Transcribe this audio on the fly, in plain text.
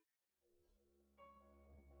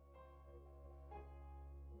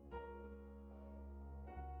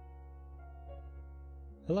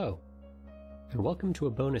Hello, and welcome to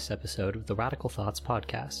a bonus episode of the Radical Thoughts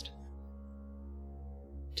podcast.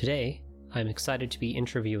 Today, I'm excited to be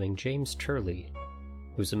interviewing James Turley,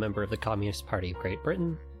 who's a member of the Communist Party of Great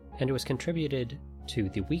Britain, and who has contributed to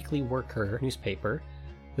the Weekly Worker newspaper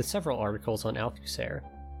with several articles on Althusser.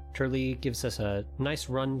 Turley gives us a nice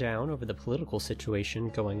rundown over the political situation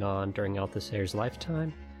going on during Althusser's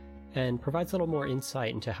lifetime, and provides a little more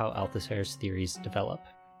insight into how Althusser's theories develop.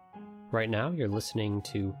 Right now, you're listening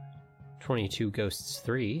to 22 Ghosts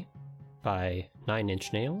 3 by 9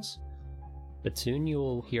 Inch Nails, but soon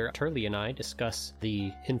you'll hear Turley and I discuss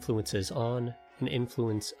the influences on and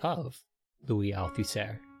influence of Louis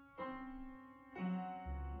Althusser.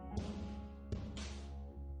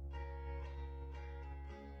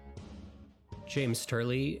 James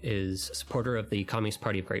Turley is a supporter of the Communist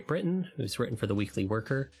Party of Great Britain, who's written for the Weekly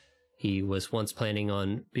Worker. He was once planning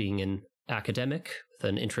on being an academic with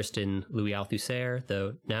an interest in Louis Althusser,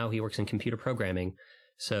 though now he works in computer programming.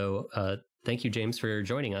 So thank you, James, for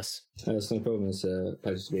joining us. That's no problem. It's a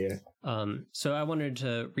pleasure to be here. So I wanted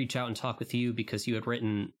to reach out and talk with you because you had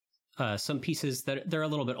written some pieces that they're a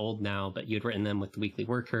little bit old now, but you had written them with the Weekly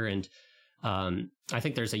Worker, and I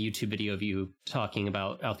think there's a YouTube video of you talking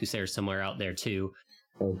about Althusser somewhere out there too.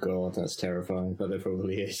 Oh God, that's terrifying, but there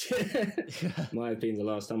probably is. Might have been the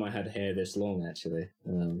last time I had hair this long, actually.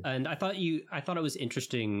 And I thought it was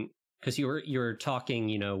interesting because you were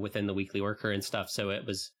talking, within the Weekly Worker and stuff. So it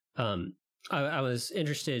was, I was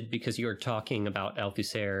interested because you were talking about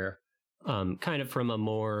Althusser, kind of from a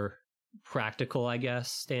more practical, I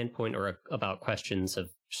guess, standpoint, or about questions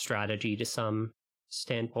of strategy to some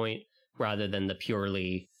standpoint, rather than the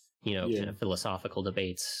purely kind of philosophical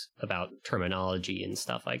debates about terminology and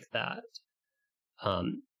stuff like that,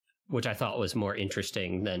 which I thought was more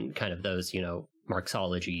interesting than kind of those,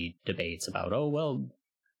 Marxology debates about, oh, well,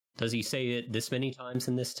 does he say it this many times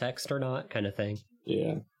in this text or not, kind of thing.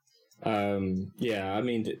 Yeah. I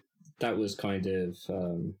mean, that was kind of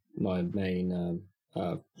my main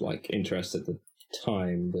interest at the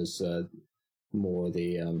time was more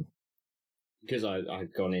the because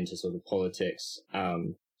I'd gone into sort of politics.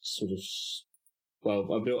 I've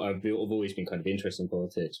always been kind of interested in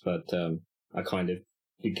politics, but I kind of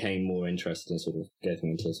became more interested in sort of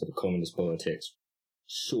getting into sort of communist politics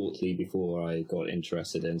shortly before I got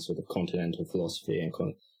interested in sort of continental philosophy and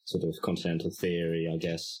sort of continental theory, I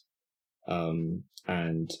guess. And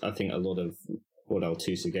I think a lot of what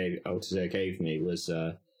Althusser gave me was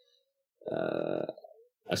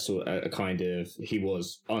he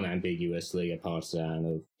was unambiguously a partisan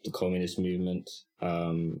of the communist movement,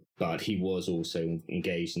 but he was also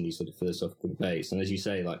engaged in these sort of philosophical debates. And as you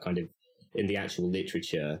say, like kind of in the actual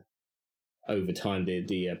literature, over time,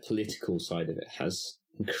 the political side of it has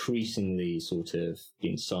increasingly sort of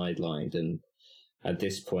been sidelined. And at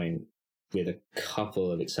this point, with a couple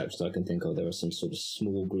of exceptions I can think of, there are some sort of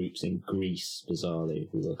small groups in Greece, bizarrely,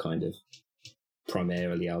 who are kind of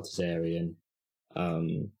primarily Althusserian.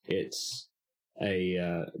 It's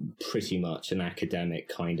a pretty much an academic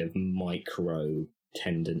kind of micro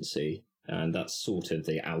tendency, and that's sort of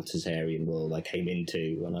the Althusserian world I came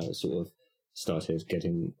into when I was sort of started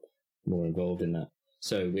getting more involved in that.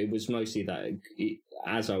 So it was mostly that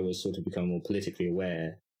as I was sort of becoming more politically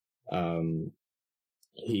aware, I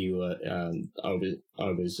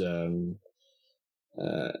was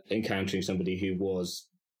encountering somebody who was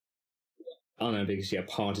unambiguously a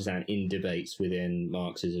partisan in debates within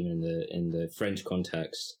Marxism in the French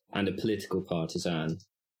context, and a political partisan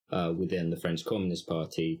within the French Communist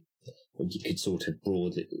Party. You could sort of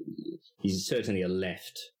he's certainly a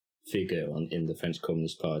left figure in the French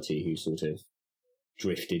Communist Party who sort of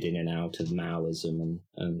drifted in and out of Maoism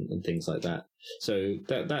and things like that. So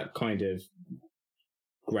that kind of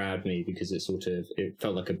grabbed me because it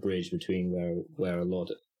felt like a bridge between where a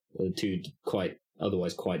lot of two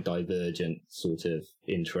otherwise quite divergent sort of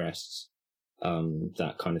interests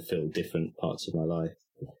that kind of filled different parts of my life.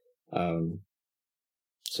 I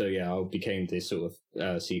became this sort of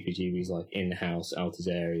CPGB's like in-house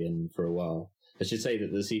Althusserian for a while. I should say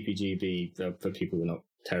that the CPGB, for people who are not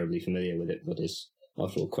terribly familiar with it, but is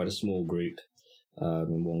after all quite a small group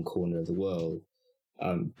in one corner of the world,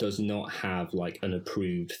 does not have like an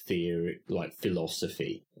approved theory, like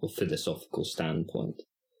philosophy or philosophical standpoint.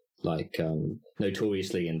 Like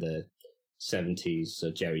notoriously in the 70s,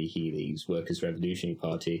 Jerry Healy's Workers' Revolutionary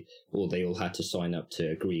Party, they all had to sign up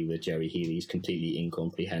to agree with Jerry Healy's completely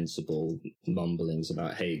incomprehensible mumblings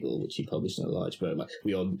about Hegel, which he published in a large book. Like,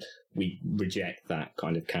 we reject that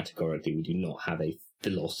kind of categorically. We do not have a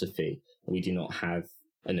philosophy. We do not have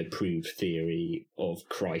an approved theory of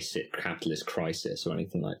capitalist crisis or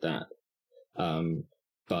anything like that.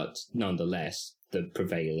 but nonetheless, the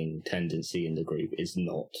prevailing tendency in the group is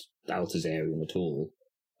not Althusserian at all.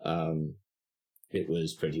 It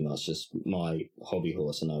was pretty much just my hobby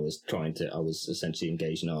horse, and I was essentially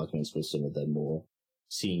engaged in arguments with some of the more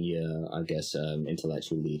senior, I guess,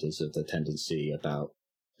 intellectual leaders of the tendency about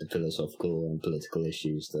the philosophical and political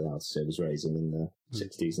issues that Althusser was raising in the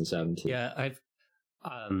 60s and 70s. Yeah,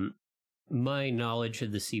 my knowledge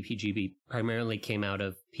of the CPGB primarily came out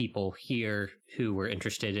of people here who were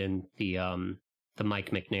interested in the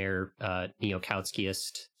Mike McNair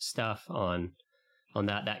neo-Kautskyist stuff on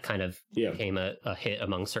that kind of became a hit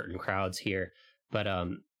among certain crowds here. But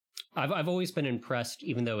I've always been impressed,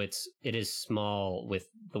 even though it is small, with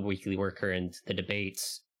the Weekly Worker and the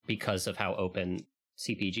debates, because of how open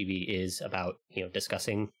CPGB is about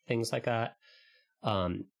discussing things like that.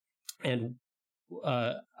 I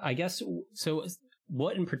guess so.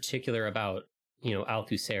 What in particular about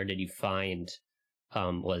Althusser did you find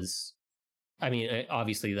was? I mean,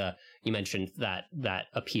 obviously you mentioned that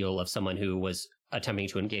appeal of someone who was attempting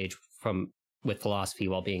to engage with philosophy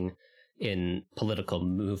while being in political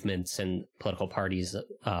movements and political parties.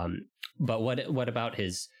 But what about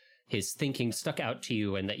his thinking stuck out to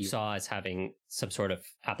you and that you saw as having some sort of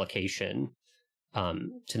application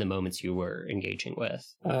to the moments you were engaging with?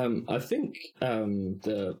 I think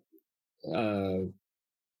the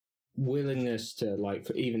willingness to, like,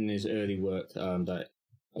 for even in his early work, that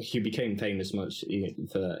he became famous much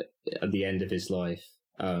for at the end of his life.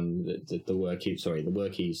 The work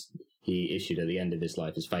he issued at the end of his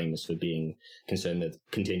life is famous for being concerned with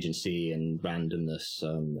contingency and randomness,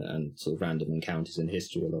 and sort of random encounters in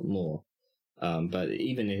history a lot more. But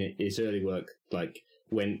even in his early work, like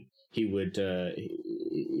when he would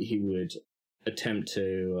attempt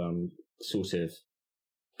to sort of,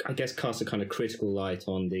 I guess, cast a kind of critical light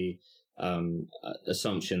on the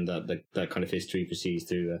assumption that that kind of history proceeds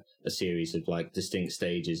through a series of like distinct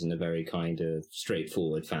stages in a very kind of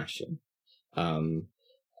straightforward fashion.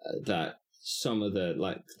 That some of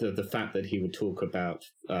the fact that he would talk about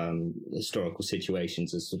historical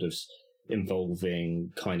situations as sort of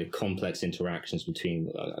involving kind of complex interactions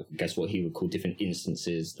between, I guess, what he would call different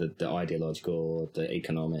instances, the ideological, the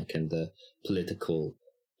economic, and the political,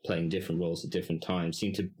 playing different roles at different times,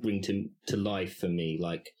 seemed to bring to life for me,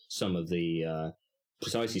 like,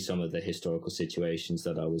 precisely some of the historical situations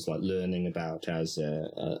that I was like learning about as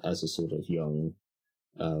a sort of young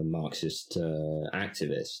Marxist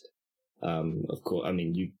activist. Of course, I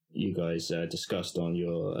mean, you guys discussed on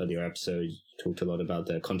your earlier episode, talked a lot about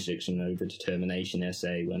the contradiction over determination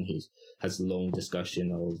essay when he has a long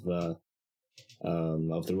discussion of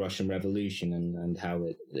the Russian Revolution and how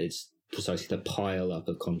it's precisely the pile up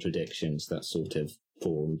of contradictions that sort of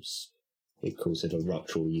forms, it calls it a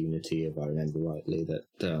ruptural unity, if I remember rightly,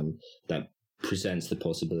 that presents the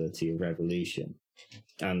possibility of revolution.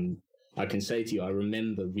 And I can say to you, I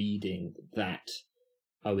remember reading that.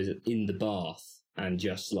 I was in the bath and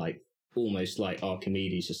just like, almost like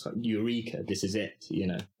Archimedes, just like, eureka, this is it,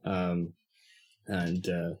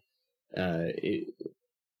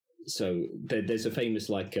 so there's a famous,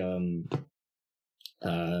 like,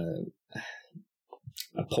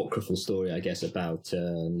 apocryphal story, I guess, about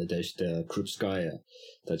Nadezhda Krupskaya,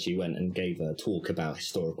 that she went and gave a talk about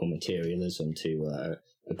historical materialism to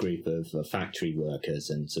a group of factory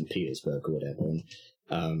workers in St. Petersburg or whatever.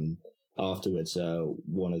 And afterwards,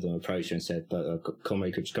 one of them approached her and said, "But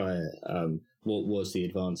Comrade Krupskaya, what was the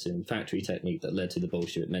advance in factory technique that led to the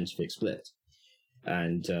Bolshevik-Menshevik split?"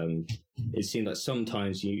 And it seemed like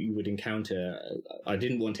sometimes you would encounter. I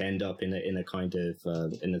didn't want to end up in a kind of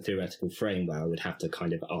in a theoretical frame where I would have to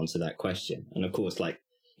kind of answer that question. And of course, like,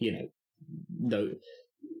 though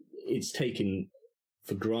it's taken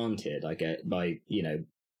for granted, I get, by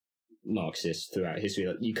Marxists throughout history,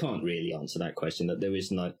 that you can't really answer that question. That there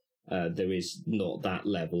is not that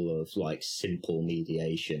level of like simple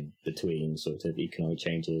mediation between sort of economic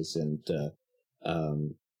changes and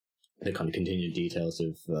the kind of contingent details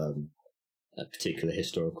of a particular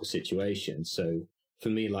historical situation. So for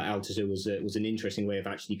me, like, Althusser was an interesting way of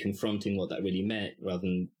actually confronting what that really meant, rather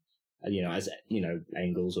than as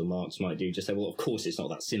Engels or Marx might do, just say, well, of course it's not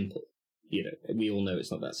that simple. We all know it's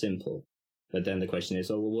not that simple. But then the question is,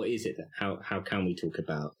 well, what is it then? How can we talk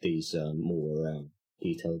about these more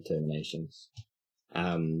detailed determinations?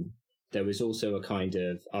 There was also a kind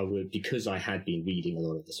of, because I had been reading a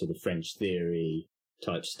lot of the sort of French theory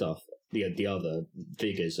type stuff, the other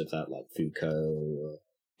figures of that, like Foucault or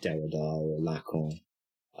Derrida or Lacan,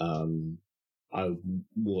 I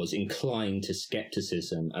was inclined to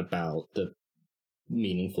skepticism about the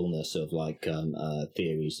meaningfulness of like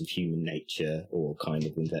theories of human nature, or kind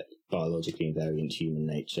of biologically invariant human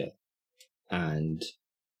nature. And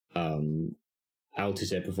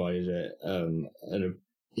Althusser provided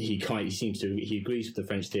he agrees with the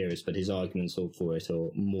French theorists, but his arguments for it are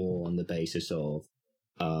more on the basis of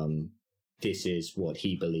this is what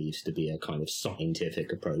he believes to be a kind of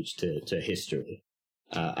scientific approach to history,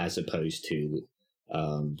 as opposed to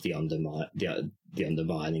the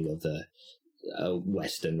undermining of the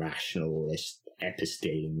Western rationalist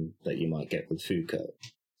episteme that you might get with Foucault.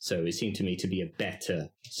 So it seemed to me to be a better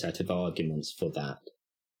set of arguments for that,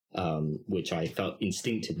 which I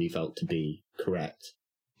instinctively felt to be correct.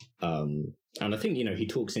 And I think, he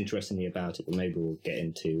talks interestingly about it, but maybe we'll get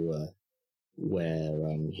into where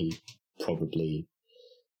he probably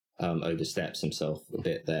oversteps himself a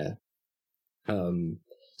bit there.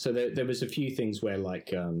 So there was a few things where,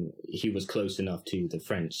 like, he was close enough to the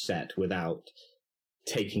French set without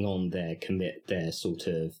taking on their sort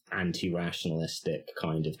of anti-rationalistic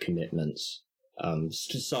kind of commitments.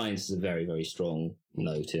 Science is a very, very strong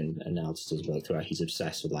note in Althusser's work throughout. He's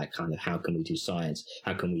obsessed with, like, kind of how can we do science?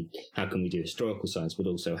 How can we do historical science? But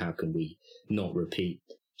also how can we not repeat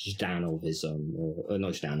Zdanovism or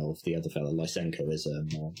not Zdanov, the other fellow,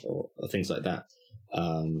 Lysenkoism or things like that.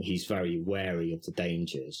 He's very wary of the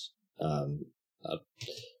dangers, and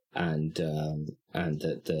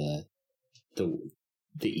that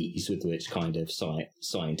the ease with which kind of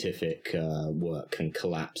scientific work can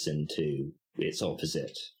collapse into its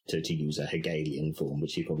opposite, to use a Hegelian form,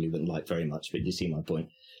 which he probably wouldn't like very much, but you see my point.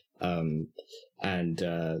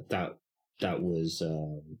 That was,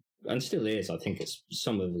 and still is, I think it's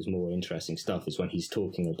some of his more interesting stuff is when he's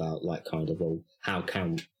talking about, like, kind of, well, how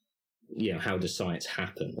does science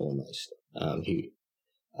happen almost?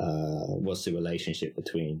 What's the relationship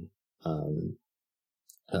between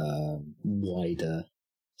wider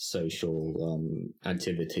social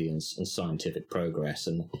activity and scientific progress,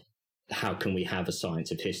 and how can we have a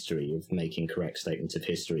science of history if making correct statements of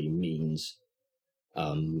history means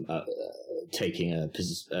taking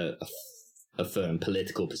a firm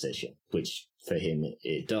political position, which for him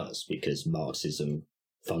it does, because Marxism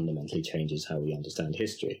fundamentally changes how we understand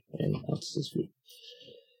history in Althusser's view.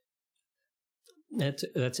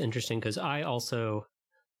 That's interesting, because I also,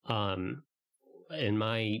 in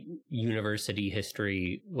my university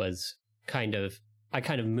history, I kind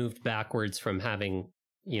of moved backwards from having,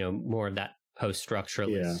 more of that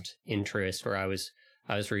post-structuralist interest, where I was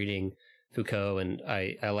reading Foucault, and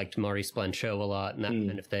I liked Maurice Blanchot a lot and that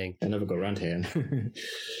kind of thing. I never got around to him.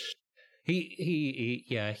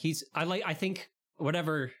 I think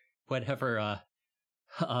whatever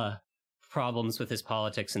problems with his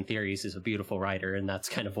politics and theories, is a beautiful writer, and that's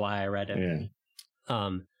kind of why I read him. Yeah.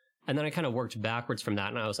 And then I kind of worked backwards from that,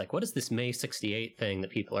 and I was like, what is this May 68 thing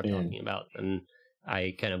that people are talking about? And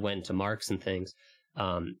I kind of went to Marx and things.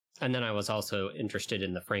 And then I was also interested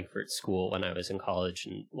in the Frankfurt School when I was in college,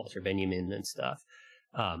 and Walter Benjamin and stuff,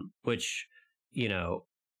 which,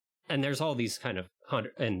 and there's all these kind of,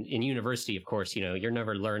 and in university, of course, you're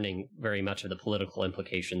never learning very much of the political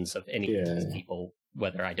implications of any of these people,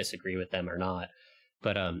 whether I disagree with them or not.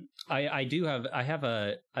 But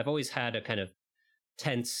I've always had a kind of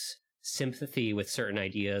tense sympathy with certain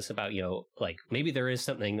ideas about, like, maybe there is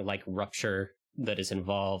something like rupture that is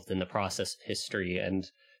involved in the process of history, and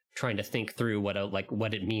trying to think through what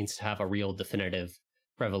it means to have a real definitive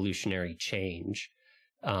revolutionary change.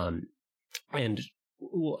 And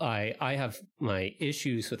I have my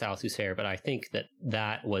issues with Althusser, but I think that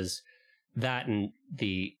and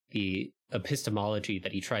the epistemology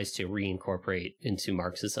that he tries to reincorporate into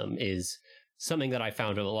Marxism is something that I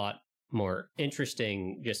found a lot more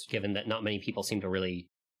interesting, just given that not many people seem to really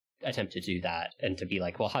attempt to do that, and to be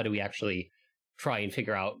like, well, how do we actually try and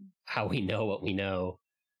figure out how we know what we know,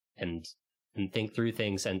 and think through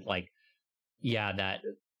things, and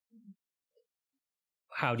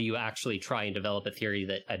how do you actually try and develop a theory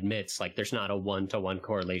that admits, like, there's not a one-to-one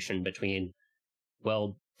correlation between,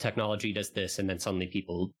 well, technology does this and then suddenly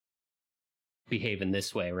people behave in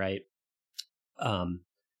this way, right?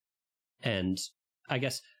 And I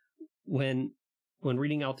guess when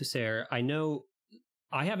reading Althusser, I know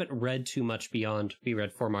I haven't read too much beyond We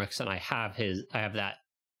Read for Marx, and I have that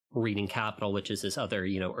Reading Capital, which is this other,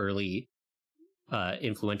 early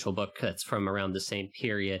influential book that's from around the same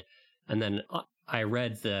period. And then I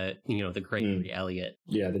read the Gregory Eliot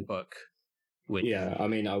book. I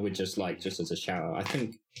mean, I would just as a shout out, I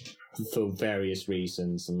think for various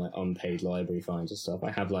reasons and like unpaid library finds and stuff,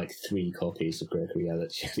 I have like 3 copies of Gregory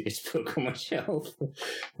Eliot's book on my shelf.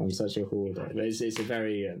 I'm such a hoarder. But it's a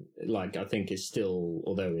very, I think it's still,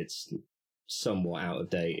 although it's somewhat out of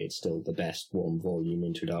date, it's still the best 1-volume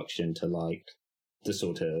introduction to like the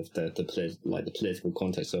sort of the political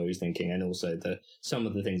context I was thinking, and also some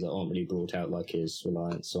of the things that aren't really brought out, like his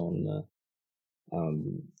reliance on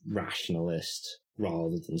rationalist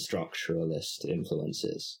rather than structuralist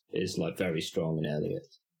influences, is like very strong in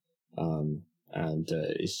Eliot, and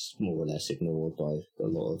is more or less ignored by a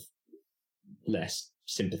lot of less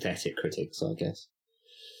sympathetic critics, I guess.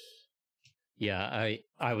 Yeah,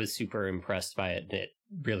 I was super impressed by it, and it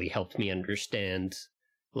really helped me understand.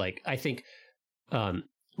 Like, I think,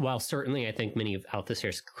 while certainly I think many of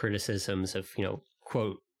Althusser's criticisms of,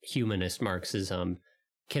 quote, humanist Marxism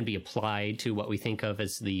can be applied to what we think of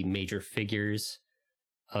as the major figures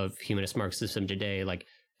of humanist Marxism today, like,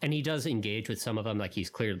 and he does engage with some of them, like he's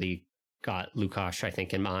clearly got Lukács, I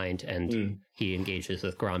think, in mind, and he engages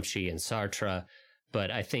with Gramsci and Sartre,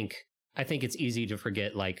 but I think it's easy to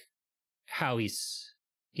forget, like, how he's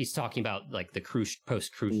talking about, like, the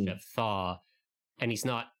post-Khrushchev thaw, and he's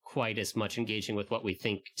not quite as much engaging with what we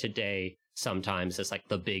think today sometimes as, like,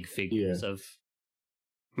 the big figures of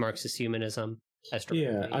Marxist humanism. I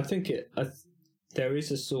think there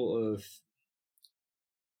is a sort of,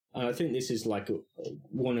 I think this is like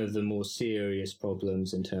one of the more serious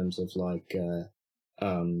problems in terms of like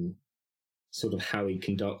sort of how he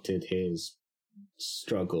conducted his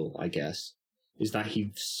struggle, I guess, is that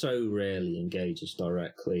he so rarely engages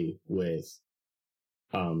directly with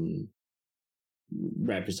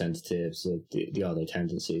representatives of the other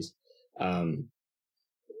tendencies.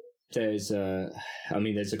 There's a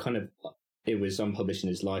kind of, it was unpublished in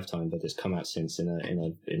his lifetime, but it's come out since in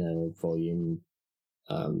a volume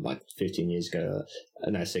like 15 years ago,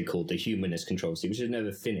 an essay called "The Humanist Controversy," which is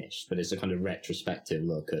never finished, but it's a kind of retrospective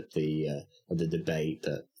look at the debate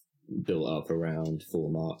that built up around for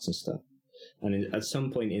Marx and stuff. And at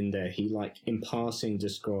some point in there, he, like, in passing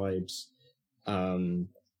describes, I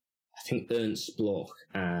think, Ernst Bloch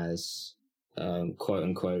as quote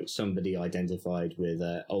unquote somebody identified with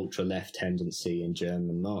an ultra left tendency in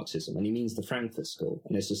German Marxism, and he means the Frankfurt School.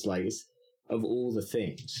 And it's just like, of all the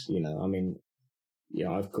things, I mean,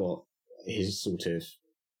 I've got his sort of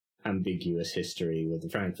ambiguous history with the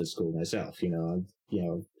Frankfurt School myself. I'm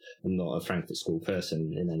not a Frankfurt School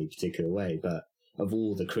person in any particular way, but of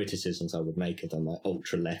all the criticisms I would make of them, like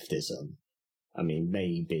ultra leftism, I mean,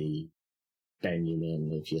 maybe Benjamin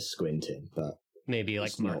if you're squinting, but maybe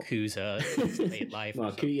like Marcuse late life.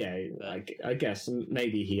 I guess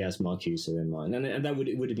maybe he has Marcuse in mind, and that would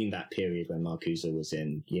have been that period when Marcuse was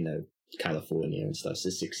in California and stuff, so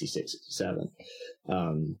 66, 67.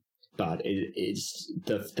 But it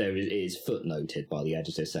is footnoted by the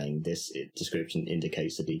editor saying this description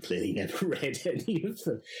indicates that he clearly never read any of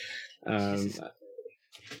them.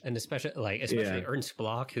 And especially Ernst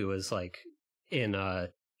Bloch, who was like in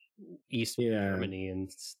East Germany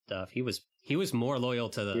and stuff. He was more loyal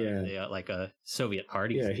to the Soviet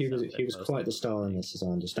party. Yeah, he was quite the Stalinist, as I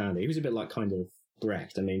understand it. He was a bit like kind of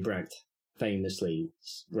Brecht. I mean, Brecht famously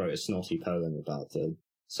wrote a snotty poem about the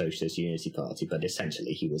Socialist Unity Party, but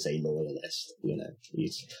essentially he was a loyalist.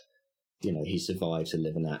 He survived to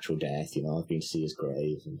live a natural death. I've been to see his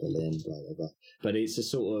grave in Berlin, blah blah blah. But it's a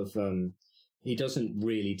sort of he doesn't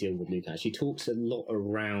really deal with Lukács. He talks a lot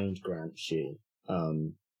around Gramsci,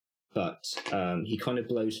 but he kind of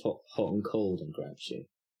blows hot and cold on Gramsci.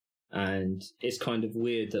 And it's kind of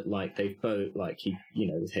weird that, like, they've both, like,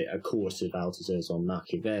 a course of Althusser's on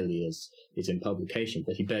Machiavelli is in publication,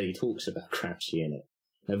 but he barely talks about Gramsci in it.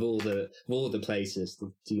 Of all the places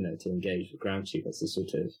to engage with Gramsci, that's the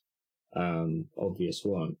sort of obvious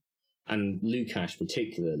one. And Lukács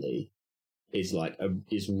particularly is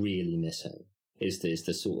really missing. Is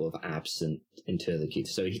the sort of absent interlocutor.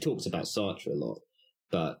 So he talks about Sartre a lot,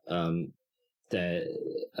 but there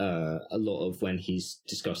a lot of when he's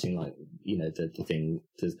discussing, like,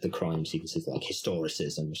 the crime sequences, like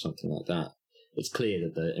historicism or something like that, it's clear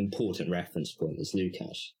that the important reference point is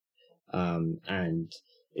Lukács. And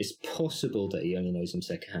it's possible that he only knows him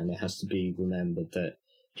secondhand. It has to be remembered that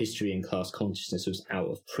History and Class Consciousness was out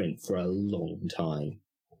of print for a long time,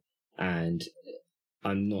 and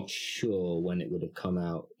I'm not sure when it would have come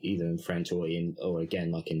out, either in French or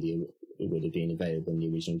again, like it would have been available in the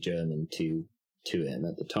original German to him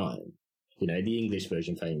at the time. The English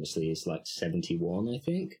version famously is like 71, I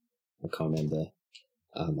think. I can't remember.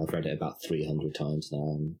 I've read it about 300 times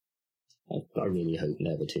now, and I really hope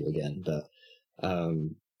never to again. But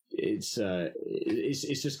it's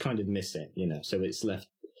just kind of missing, So it's left.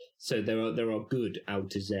 So there are good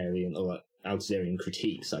Althusserian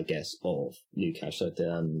critiques, I guess, of Lukács. So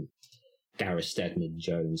Gareth Stedman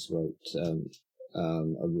Jones wrote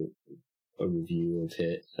a review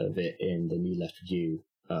of it in the New Left Review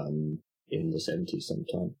in the 70s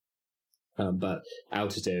sometime. But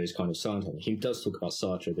Althusser is kind of silent on it. He does talk about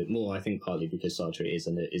Sartre a bit more, I think partly because Sartre is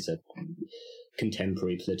a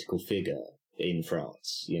contemporary political figure in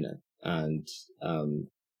France, and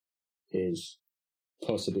is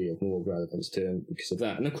possibly of more relevance to him because of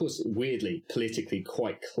that. And of course, weirdly, politically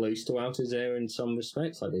quite close to Althusser in some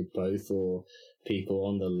respects, like they both are people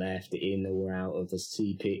on the left, in or out of the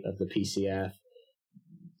PCF,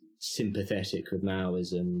 sympathetic with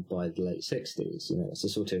Maoism by the late 60s. It's a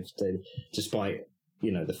sort of, despite,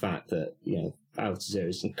 the fact that, Althusser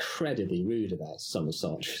is incredibly rude about some of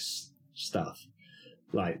Sartre's stuff.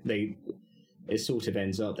 Like, it sort of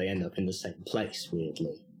they end up in the same place,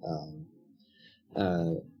 weirdly.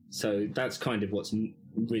 So that's kind of what's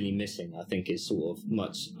really missing. I think is sort of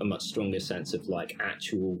a much stronger sense of like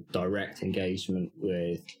actual direct engagement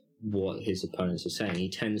with what his opponents are saying. He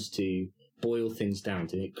tends to boil things down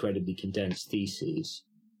to incredibly condensed theses,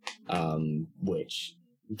 which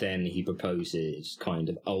then he proposes kind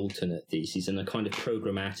of alternate theses in a kind of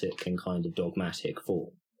programmatic and kind of dogmatic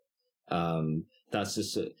form. That's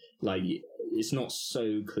just like, it's not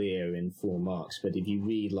so clear in For Marx, but if you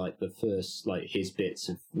read like the first, like his bits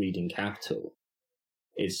of reading Capital,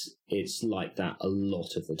 it's like that a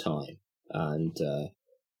lot of the time. And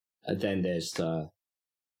then there's from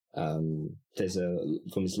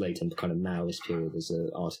his later kind of Maoist period, there's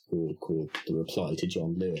an article called The Reply to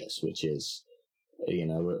John Lewis, which is, a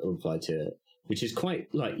reply to, which is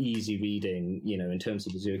quite like easy reading, in terms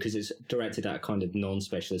of the zero, because it's directed at a kind of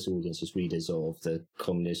non-specialist audience as readers of the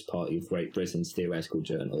Communist Party of Great Britain's theoretical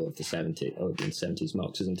journal of the 70s,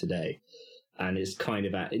 Marxism Today. And it's kind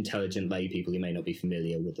of at intelligent lay people who may not be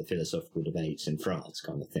familiar with the philosophical debates in France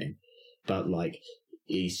kind of thing. But like,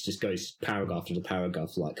 he just goes paragraph to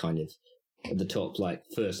paragraph, like kind of at the top, like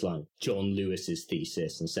first line, John Lewis's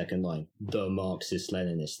thesis, and second line, the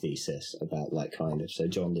Marxist-Leninist thesis about like kind of, so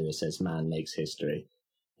John Lewis says man makes history,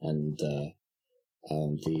 and the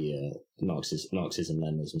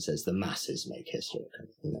Marxism-Leninism says the masses make history,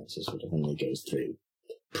 so sort of, and he goes through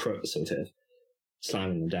sort of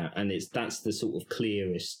slamming them down, and that's the sort of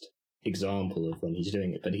clearest example of when he's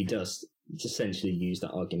doing it, but he does essentially use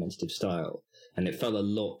that argumentative style, and it fell a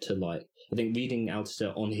lot to like, I think reading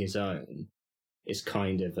Althusser on his own is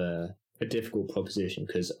kind of a difficult proposition,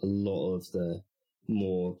 because a lot of the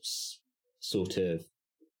more sort of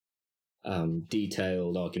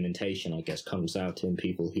detailed argumentation, I guess, comes out in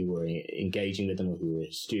people who were engaging with them, or who were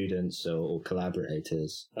students or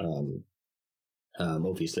collaborators.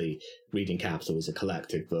 Obviously, Reading Capital is a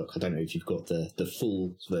collective book. I don't know if you've got the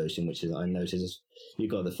full version, which is, I noticed you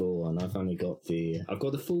got the full one. I've got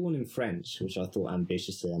the full one in French, which I thought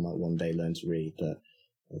ambitiously I might one day learn to read, but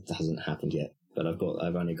it hasn't happened yet. But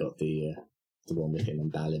I've only got the one with him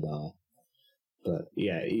and Balibar. But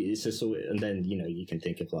yeah, it's a sort of, and then you can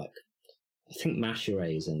think of like, I think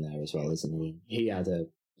Machuret is in there as well, isn't he? He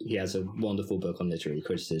has a wonderful book on literary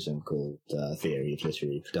criticism called Theory of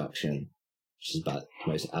Literary Production, which is about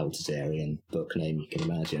the most Althusserian book name you can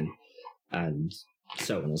imagine, and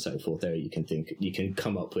so on and so forth. There you can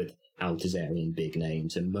come up with Althusserian big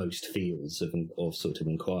names in most fields of sort of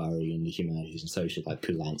inquiry in the humanities and social, like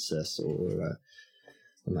Poulantzas or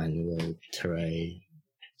Emmanuel Terray,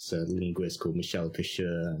 a linguist called Michel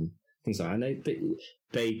Pecheur, and things like that. And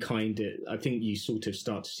they kind of, I think you sort of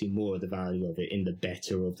start to see more of the value of it in the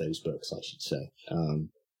better of those books, I should say.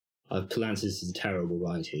 Poulantzas is a terrible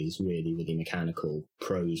writer. He's really, really mechanical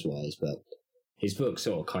prose-wise, but his books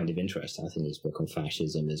are kind of interesting. I think his book on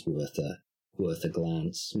fascism is worth a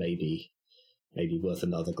glance, maybe worth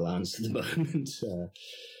another glance at the moment.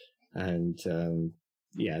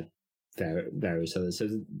 Various others. So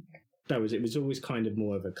it was always kind of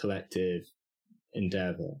more of a collective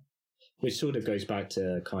endeavor, which sort of goes back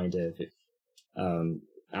to kind of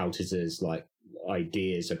Althusser's like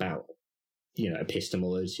ideas about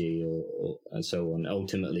epistemology or and so on,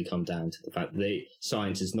 ultimately come down to the fact that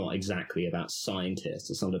science is not exactly about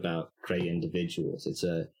scientists. It's not about great individuals. It's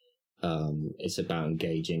about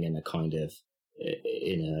engaging in a kind of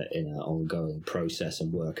in an ongoing process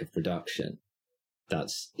and work of production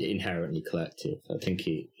that's inherently collective. I think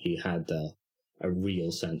he had a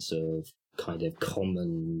real sense of kind of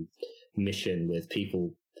common mission with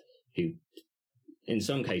people who, in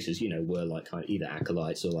some cases, were like kind of either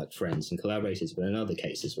acolytes or like friends and collaborators, but in other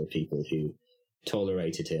cases were people who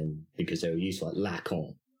tolerated him because they were used to, like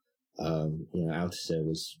Lacan. Althusser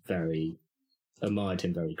admired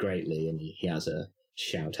him very greatly, and he has a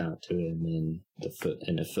shout out to him in a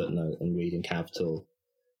footnote in Reading Capital,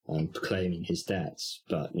 proclaiming his debts.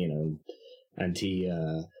 But and he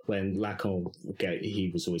when Lacan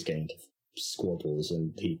he was always getting into squabbles,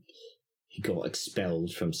 and he got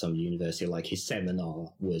expelled from some university. Like his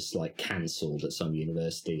seminar was like cancelled at some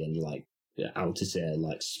university, and like Althusser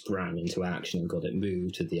like sprang into action and got it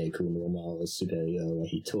moved to the École Normale Supérieure where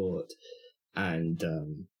he taught. And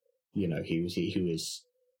you know, he was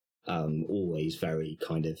always very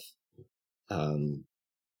kind of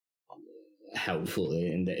helpful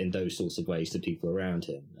in those sorts of ways to people around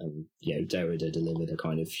him. And you know, Derrida delivered a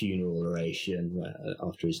kind of funeral oration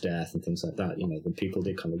after his death and things like that. You know, the people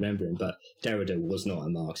did kind of remember him, but Derrida was not a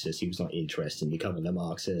Marxist. He was not interested in becoming a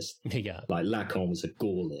Marxist. Yeah, like Lacan was a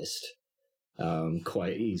Gaullist.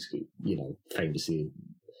 He's, you know, famously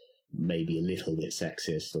maybe a little bit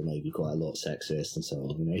sexist, or maybe quite a lot sexist, and so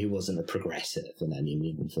on. You know, he wasn't a progressive in any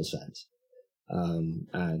meaningful sense.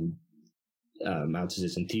 And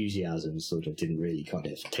Althusser's enthusiasm sort of didn't really kind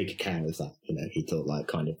of take account of that. You know, he thought like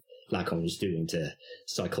kind of Lacan was doing to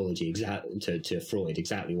psychology to Freud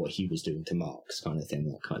exactly what he was doing to Marx, kind of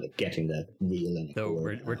thing, like kind of getting the real and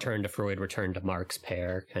the return to Freud, return to Marx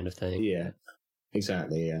pair kind of thing. Yeah,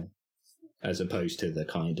 exactly. Yeah, as opposed to the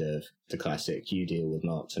kind of the classic, you deal with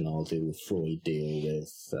Marx and I'll deal with Freud, deal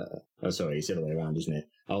with sorry, it's the other way around, isn't it?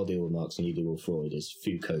 I'll deal with Marx and you deal with Freud, is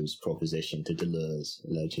Foucault's proposition to Deleuze,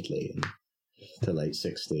 allegedly, in the late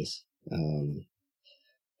 60s.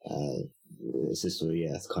 It's this sort of,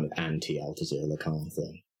 yeah, kind of anti-Althusser Lacan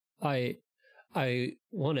thing. I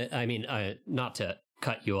want to, I mean, not to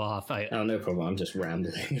cut you off. Oh, no problem. I'm just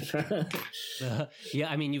rambling. Yeah,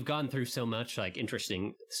 I mean, you've gone through so much like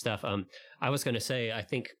interesting stuff. I was going to say, I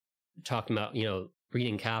think talking about, you know,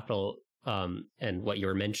 reading Capital, and what you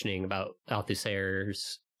were mentioning about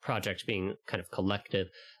Althusser's project being kind of collective,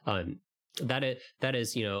 that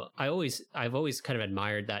is, you know, I've always kind of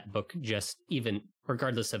admired that book, just even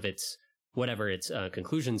regardless of its whatever its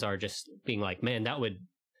conclusions are, just being like, man, that would,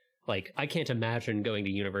 like, I can't imagine going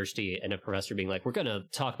to university and a professor being like, we're going to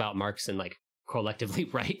talk about Marx and like collectively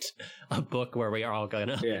write a book where we are all going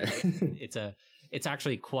to, yeah. it's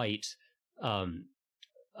actually quite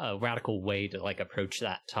a radical way to like approach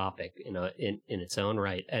that topic in its own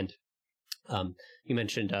right. And you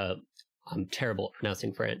mentioned I'm terrible at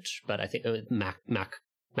pronouncing French, but I think it was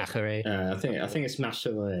Macquarie. I think it's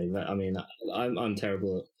Macquarie. I mean, I'm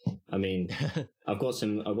terrible. I mean, I've got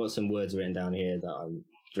some words written down here that I'm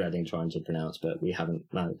dreading trying to pronounce, but we haven't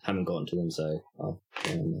gotten to them, so I'll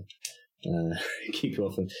keep you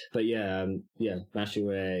off them. But yeah,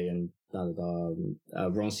 Macquarie and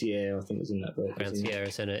Rancière, I think, was in that book. Rancière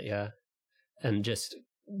is in it, yeah. And just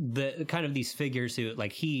the kind of these figures who,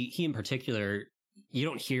 like, he in particular, you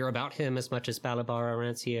don't hear about him as much as Balabar or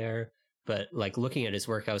Rancière, but like looking at his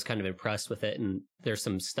work, I was kind of impressed with it. And there's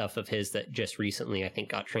some stuff of his that just recently, I think,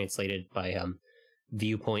 got translated by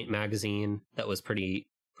Viewpoint magazine that was pretty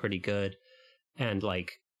good. And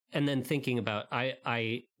like, and then thinking about,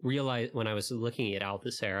 I realized when I was looking at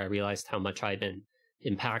Althusser, I realized how much I'd been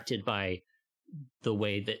impacted by the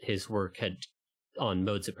way that his work on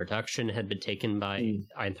modes of production had been taken by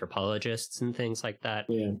anthropologists and things like that.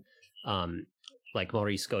 Yeah. Like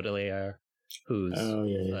Maurice Godelier, who's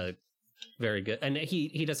very good. And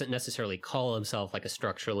he doesn't necessarily call himself like a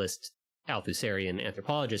structuralist Althusserian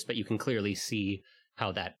anthropologist, but you can clearly see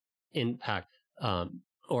how that impact.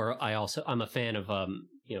 Or I'm a fan of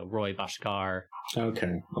Roy Bhaskar.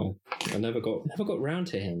 Okay, well, I never got round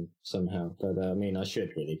to him somehow, but I mean I should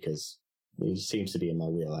really, because he seems to be in my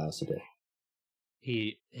wheelhouse a bit.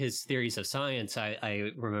 His theories of science,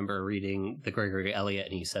 I remember reading the Gregory Eliot,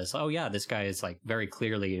 and he says, oh yeah, this guy is like very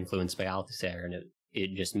clearly influenced by Althusser, and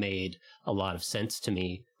it just made a lot of sense to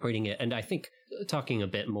me reading it. And I think talking a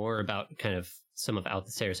bit more about kind of some of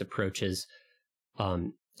Althusser's approaches,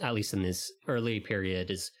 at least in this early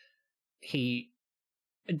period, is he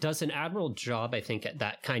does an admirable job, I think, at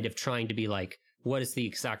that kind of trying to be like, what is the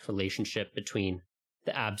exact relationship between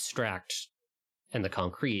the abstract and the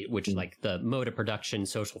concrete, which like the mode of production,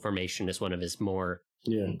 social formation is one of his more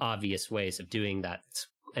obvious ways of doing that,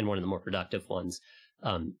 and one of the more productive ones.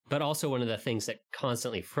 But also one of the things that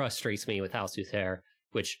constantly frustrates me with Althusser,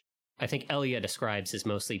 which I think Eliot describes as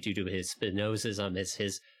mostly due to his Spinozism,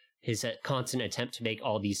 is his constant attempt to make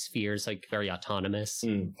all these spheres like very autonomous.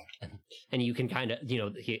 And you can kind of,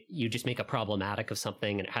 you just make a problematic of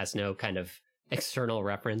something and it has no kind of external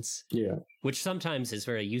reference. Yeah. Which sometimes is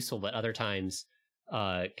very useful, but other times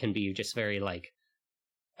can be just very like,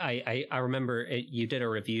 I remember you did a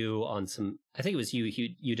review on some, I think it was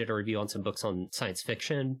you did a review on some books on science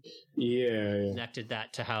fiction. Yeah. Connected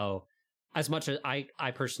that to how, as much as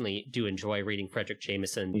I personally do enjoy reading Frederick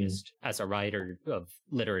Jameson just as a writer of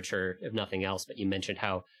literature, if nothing else, but you mentioned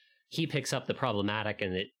how he picks up the problematic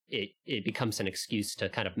and it becomes an excuse to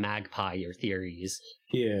kind of magpie your theories.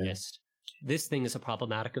 Yeah. this thing is a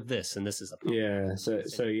problematic of this, and this is a yeah.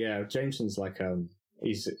 So yeah, Jameson's like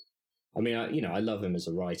he's. I mean, I love him as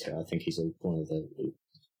a writer. I think he's one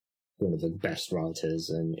of the best writers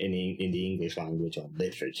in the English language on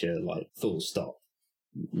literature, like full stop.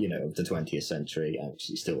 Of the 20th century,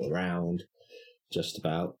 actually still around, just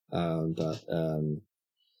about. But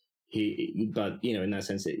in that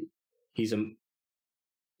sense, he's a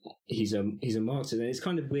Marxist, and it's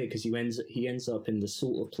kind of weird because he ends up in the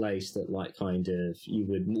sort of place that like kind of you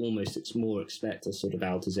would almost more expect a sort of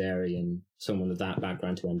Althusserian, someone of that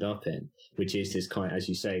background to end up in, which is this kind, as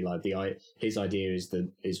you say, like his idea is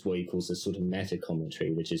what he calls a sort of meta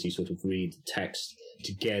commentary, which is you sort of read the text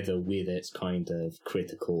together with its kind of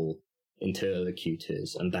critical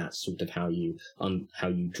interlocutors, and that's sort of how you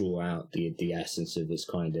draw out the essence of its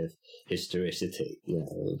kind of historicity,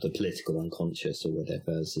 the political unconscious, or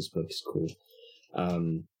whatever as this book is called.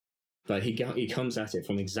 But he comes at it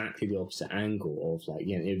from exactly the opposite angle of like,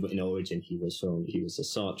 in origin he was a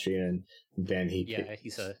Sartrean, then he's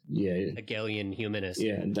a Hegelian humanist.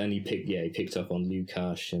 Yeah, and then he picked up on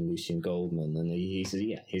Lukács and Lucien Goldman, and he says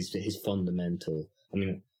his fundamental. I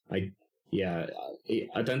mean, I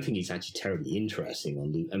don't think he's actually terribly interesting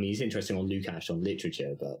on he's interesting on Lukács on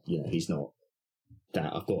literature, but he's not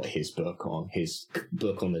that. I've got his book on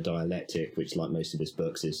the dialectic, which like most of his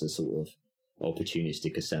books is a sort of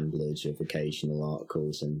opportunistic assemblage of occasional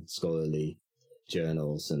articles and scholarly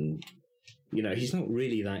journals, and he's not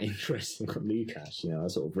really that interesting on Lukács. I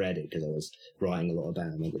sort of read it because I was writing a lot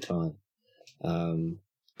about him at the time,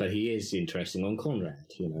 but he is interesting on Conrad,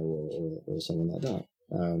 or someone like that.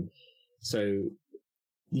 So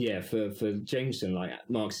yeah, for Jameson, like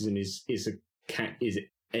Marxism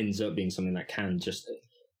ends up being something that can just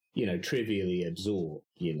trivially absorb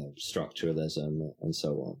structuralism and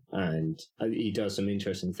so on, and he does some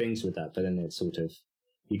interesting things with that. But then it's sort of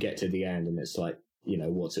you get to the end and it's like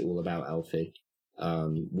what's it all about, Alfie?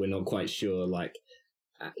 We're not quite sure like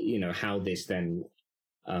how this then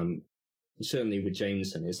certainly with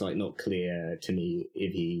Jameson it's like not clear to me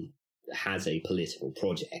if he has a political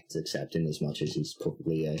project, except in as much as he's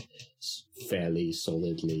probably a fairly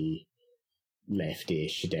solidly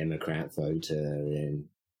leftish Democrat voter in,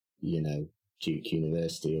 Duke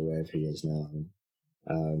University or wherever he is now.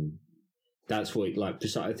 That's what,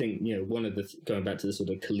 I think, one of going back to the sort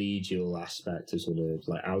of collegial aspect of sort of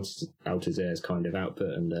like Althusser's kind of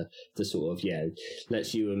output and the sort of,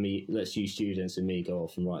 let's you students and me go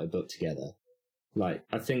off and write a book together. Like,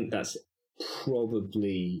 I think that's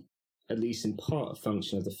probably, at least in part, a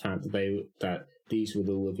function of the fact that these would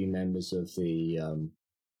all be members of the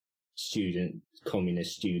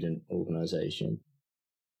communist student organization,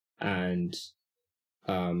 and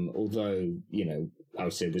although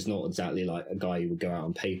Althusser was not exactly like a guy who would go out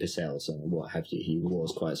on paper sales and what have you, he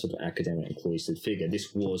was quite a sort of academic and cloistered figure.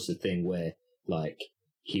 This was the thing where like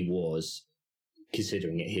he was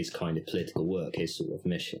considering it his kind of political work, his sort of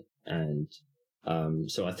mission, and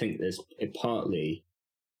so I think there's partly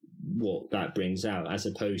what that brings out, as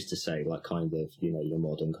opposed to say like kind of your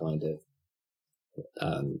modern kind of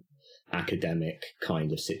academic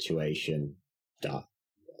kind of situation that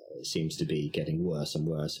seems to be getting worse and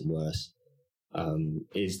worse and worse,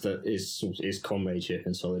 is comradeship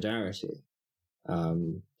and solidarity,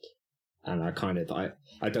 and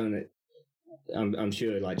I'm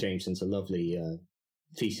sure like Jameson's a lovely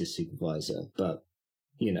thesis supervisor, but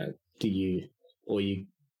do you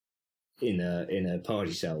in a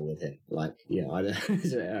party cell with him, like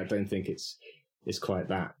I don't think it's quite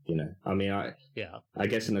that, I mean I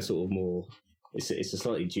guess in a sort of more it's a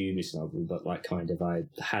slightly dubious novel, but like kind of I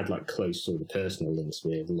had like close sort of personal links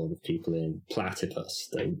with a lot of people in Platypus,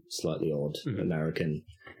 the slightly odd American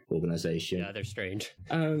organization. Yeah, they're strange.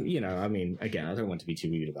 I mean, again, I don't want to be too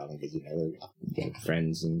rude about them because they're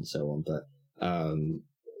friends and so on, but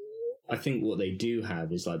I think what they do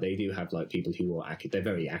have is like they do have like people who are they're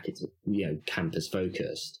very campus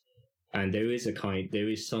focused. And there is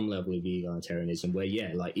some level of egalitarianism where,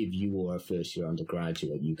 like if you are a first year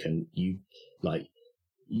undergraduate, you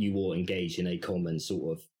will engage in a common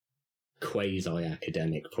sort of quasi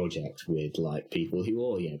academic project with like people who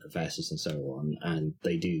are, professors and so on. And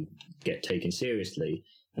they do get taken seriously.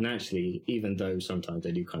 And actually, even though sometimes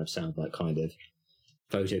they do kind of sound like kind of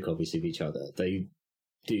photocopies of each other, they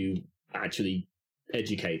do actually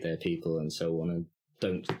educate their people and so on, and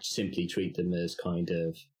don't simply treat them as kind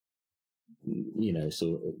of,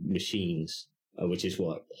 sort of machines, which is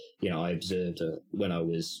what, I observed when I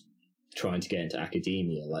was trying to get into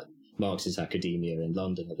academia. Like Marxist academia in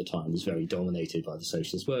London at the time was very dominated by the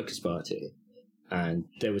Socialist Workers' Party. And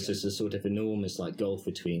there was this a sort of enormous like gulf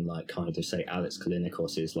between like kind of say Alex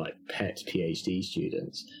Kalinikos's like pet PhD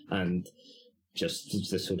students and just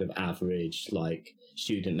the sort of average like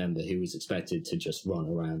student member who was expected to just run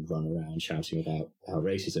around shouting about how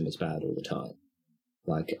racism is bad all the time.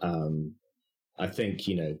 Like, I think,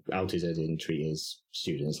 you know, Althusser didn't treat his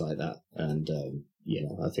students like that. And, you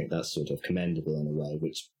know, I think that's sort of commendable in a way,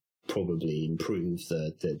 which probably improves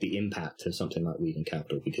the impact of something like Reading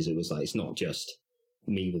Capital, because it was like, it's not just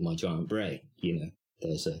me with my giant brain, you know,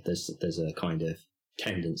 there's a kind of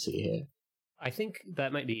tendency here. I think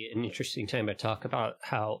that might be an interesting time to talk about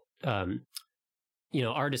how, you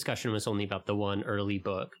know, our discussion was only about the one early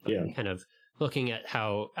book, but kind of looking at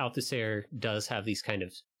how Althusser does have these kind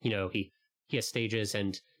of, you know, he has stages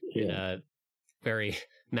and very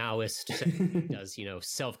Maoist, does, you know,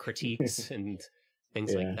 self-critiques and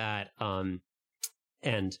things like that.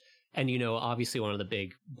 And, you know, obviously one of the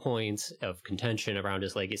big points of contention around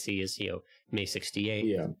his legacy is, you know, May 68.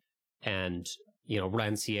 Yeah. And, you know,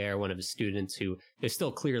 Rancière, one of his students who is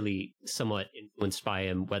still clearly somewhat influenced by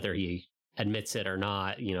him, whether he admits it or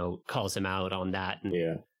not, you know, calls him out on that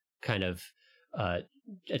and kind of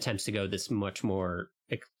attempts to go this much more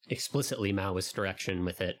explicitly Maoist direction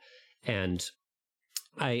with it. And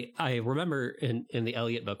I remember in the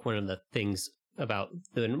Eliot book, one of the things about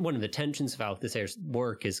one of the tensions of Althusser's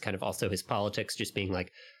work is kind of also his politics, just being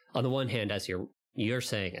like, on the one hand, as you're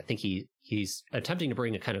saying, I think he's attempting to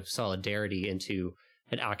bring a kind of solidarity into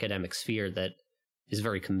an academic sphere that is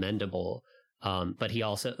very commendable. But he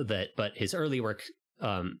also but his early work,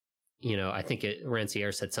 you know, I think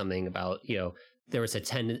Rancière said something about, you know, there was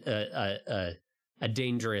a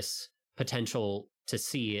dangerous potential to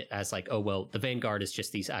see it as like, oh, well, the vanguard is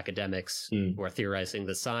just these academics who are theorizing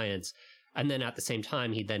the science. And then at the same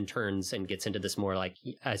time, he then turns and gets into this more like,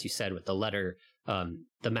 as you said, with the letter,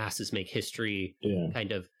 the masses make history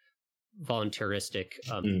kind of voluntaristic.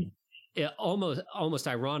 It almost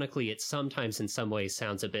ironically, it sometimes in some ways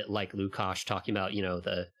sounds a bit like Lukács talking about, you know,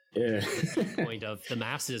 the point of the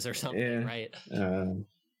masses or something, right?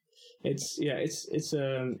 It's a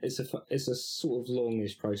sort of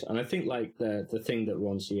longish process, and I think like the thing that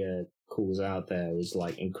Rancière calls out there is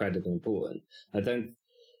like incredibly important. I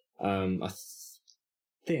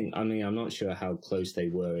mean, I'm not sure how close they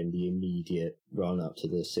were in the immediate run up to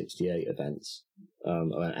the 68 events,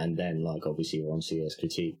 and then like obviously Rancière's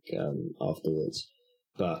critique afterwards,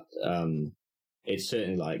 but it's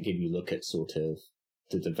certainly like if you look at sort of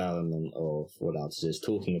the development of what Althusser is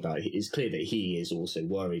talking about, it's clear that he is also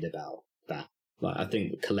worried about that. Like, I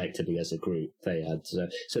think collectively as a group, they had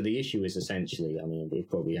so the issue is essentially, I mean, we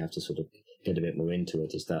probably have to sort of get a bit more into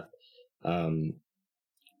it, is that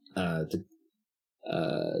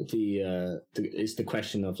it's the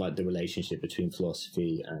question of like the relationship between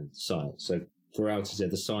philosophy and science. So for Althusser,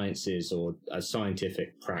 the sciences, or a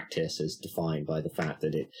scientific practice, is defined by the fact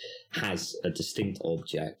that it has a distinct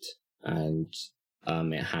object and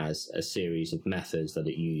it has a series of methods that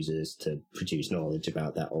it uses to produce knowledge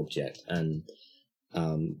about that object. And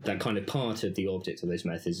that kind of part of the object of those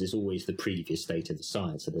methods is always the previous state of the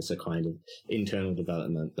science. So there's a kind of internal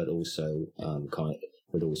development, but also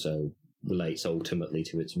also relates ultimately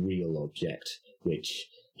to its real object, which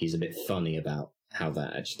he's a bit funny about how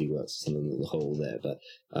that actually works. It's a little hole there, but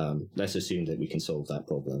let's assume that we can solve that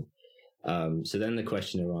problem. So then the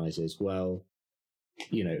question arises, well,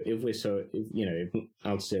 you know, if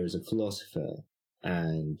Althusser is a philosopher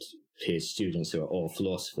and his students are all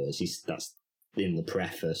philosophers, that's in the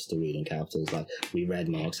preface to Reading Capital, is like, we read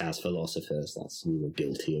Marx as philosophers, we were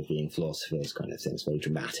guilty of being philosophers kind of thing. It's very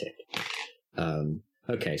dramatic.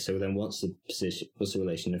 Okay, so then what's the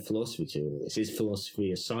relation of philosophy to all this? Is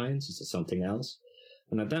philosophy a science? Is it something else?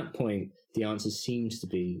 And at that point, the answer seems to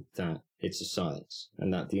be that it's a science,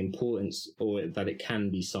 and that the importance, or that it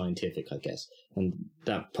can be scientific, I guess. And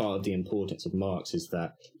that part of the importance of Marx is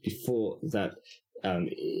that before that,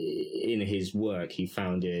 in his work, he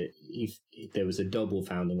found there was a double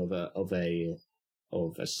founding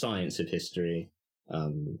of a science of history,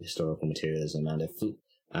 historical materialism,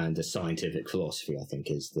 and a scientific philosophy, I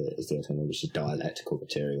think, is the alternative, which is dialectical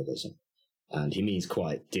materialism. And he means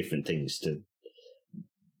quite different things to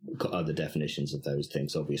other definitions of those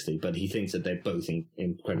things, obviously, but he thinks that they're both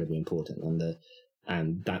incredibly important,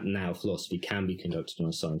 and that now philosophy can be conducted on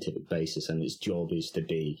a scientific basis, and its job is to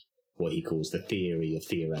be what he calls the theory of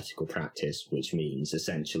theoretical practice, which means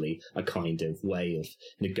essentially a kind of way of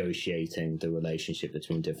negotiating the relationship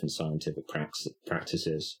between different scientific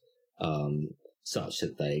practices, such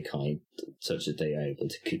that they are able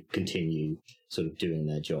to continue sort of doing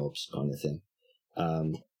their jobs, kind of thing.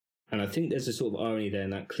 And I think there's a sort of irony there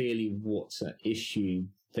in that clearly what's at issue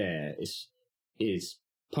there is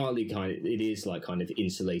partly it is like kind of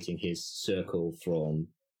insulating his circle from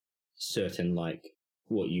certain like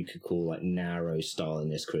what you could call like narrow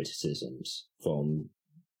Stalinist criticisms from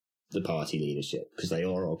the party leadership, because they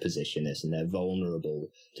are oppositionists and they're vulnerable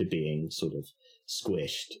to being sort of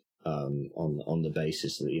squished on the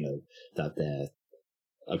basis that, you know, that they're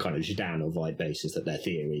a kind of Zhdanovite basis, that their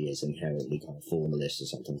theory is inherently kind of formalist or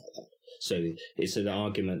something like that. So it's an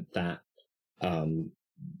argument that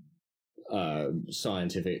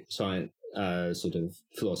sort of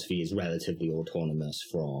philosophy is relatively autonomous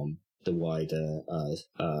from the wider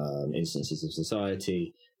instances of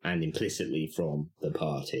society, and implicitly from the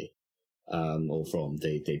party, or from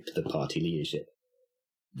the party leadership.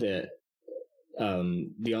 The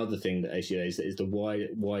other thing that actually is the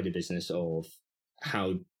wider business of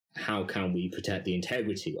how can we protect the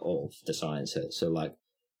integrity of the sciences. So, like,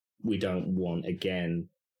 we don't want, again,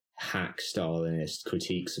 hack Stalinist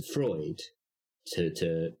critiques of Freud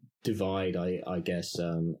to divide, I guess,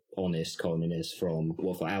 honest communists from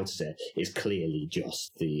what for Althusser is clearly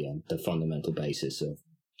just the fundamental basis of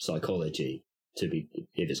psychology to be,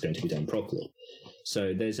 if it's going to be done properly.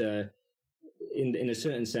 So there's in a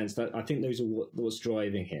certain sense that I think those are what's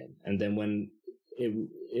driving him. And then when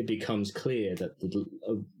it becomes clear that the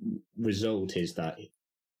result is that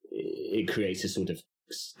it creates a sort of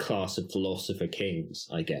class of philosopher kings,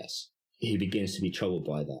 I guess, he begins to be troubled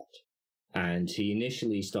by that. And he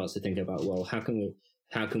initially starts to think about, well, how can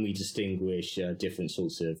we distinguish different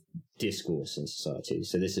sorts of discourse in society?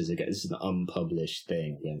 So this is an unpublished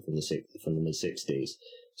thing again from the mid-60s.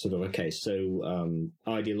 Sort of, okay, so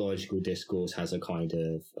ideological discourse has a kind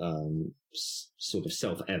of sort of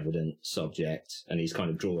self-evident subject, and he's kind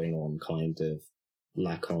of drawing on kind of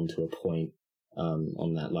Lacan to a point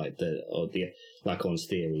on that, like the Lacan's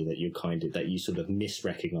theory that you sort of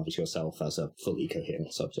misrecognize yourself as a fully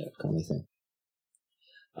coherent subject kind of thing,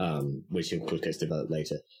 which of course gets developed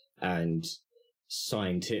later. And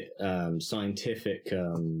scientific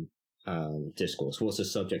discourse. What's the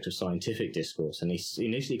subject of scientific discourse? And he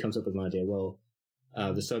initially comes up with an idea, well,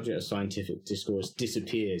 the subject of scientific discourse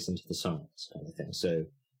disappears into the science kind of thing. So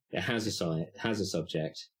it has a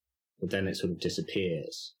subject, but then it sort of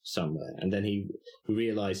disappears somewhere. And then he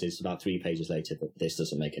realizes about 3 pages later that this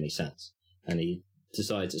doesn't make any sense. And he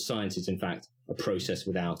decides that science is in fact a process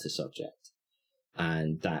without a subject,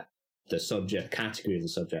 and that the subject category of the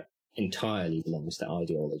subject entirely belongs to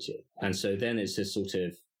ideology. And so then it's a sort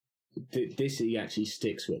of, this he actually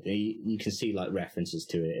sticks with. You can see like references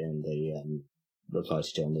to it in the reply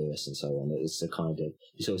to John Lewis and so on. It's a kind of,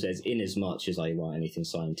 he sort of says, in as much as I write anything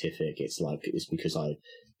scientific, it's because I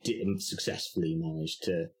didn't successfully manage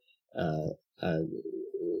to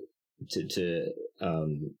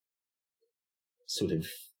sort of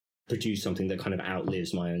produce something that kind of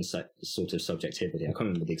outlives my own sort of subjectivity. I can't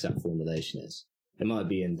remember what the exact formulation is. It might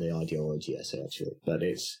be in the ideology essay actually, but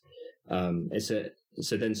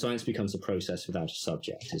so then science becomes a process without a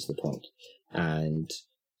subject is the point. And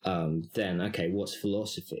then, okay, what's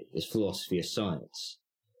philosophy? Is philosophy a science?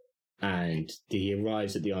 And he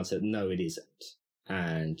arrives at the answer, no, it isn't.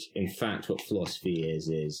 And in fact, what philosophy is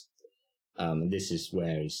and this is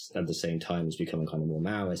where he's at the same time is becoming kind of more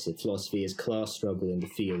Maoist, philosophy is class struggle in the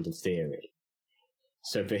field of theory.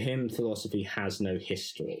 So for him, philosophy has no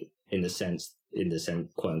history in the sense,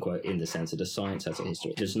 quote unquote, in the sense that a science has a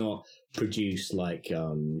history. It does not produce, like,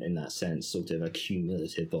 in that sense, sort of a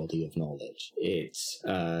cumulative body of knowledge. It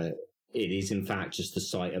is in fact just the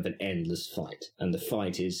site of an endless fight. And the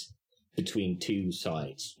fight is between two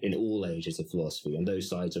sides in all ages of philosophy. And those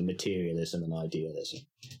sides are materialism and idealism.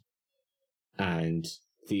 And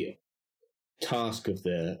the task of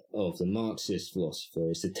the Marxist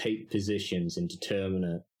philosopher is to take positions in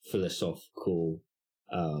determinate philosophical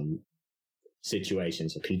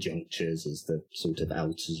situations, or conjunctures is the sort of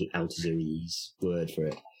Althusser's word for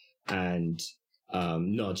it, and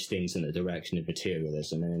nudge things in the direction of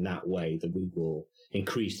materialism, and in that way that we will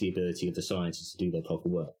increase the ability of the sciences to do their proper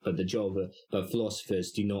work. But the job of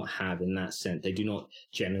philosophers do not have, in that sense, they do not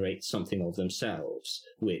generate something of themselves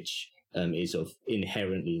which is of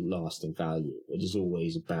inherently lasting value. It is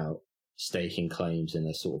always about staking claims in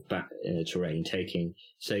a sort of in a terrain, taking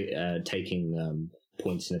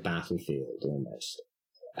points in a battlefield almost.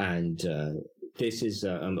 And this is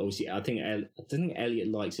obviously, I don't think Eliot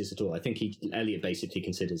likes this at all. I think Eliot basically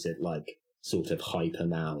considers it like sort of hyper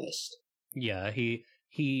Maoist. Yeah, he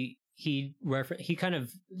kind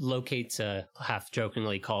of locates half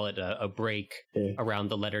jokingly call it a break around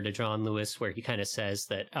the letter to John Lewis, where he kind of says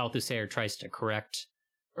that Althusser tries to correct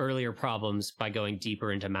earlier problems by going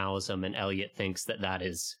deeper into Maoism, and Eliot thinks that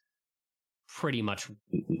is pretty much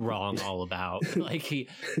wrong all about. Like he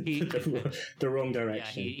the wrong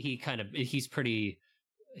direction. Yeah,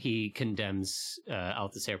 he condemns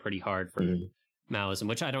Althusser pretty hard for Maoism,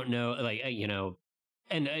 which I don't know, like,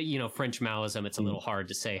 and French Maoism, it's a little hard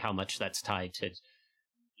to say how much that's tied to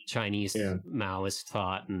Chinese Maoist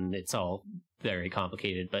thought, and it's all very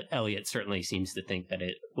complicated. But Eliot certainly seems to think that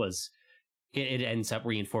it ends up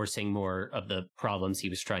reinforcing more of the problems he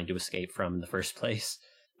was trying to escape from in the first place.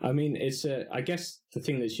 I mean, it's I guess the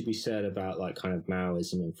thing that should be said about like kind of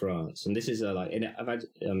Maoism in France, and this is there's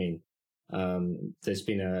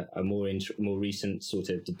been a more recent sort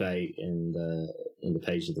of debate in the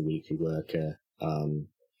page of the Weekly Worker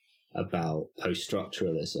about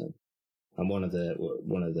post-structuralism, and one of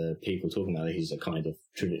the people talking about it, he's a kind of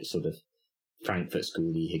sort of Frankfurt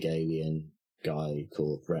Schooly Hegelian guy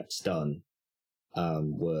called Brett Stunn,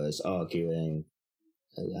 was arguing.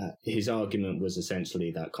 His argument was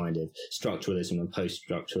essentially that kind of structuralism and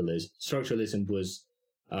post-structuralism. Structuralism was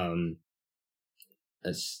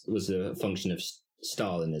a function of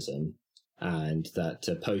Stalinism, and that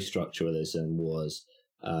post-structuralism was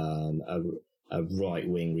a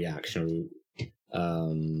right-wing reactionary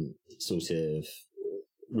sort of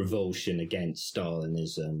revulsion against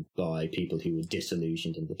Stalinism by people who were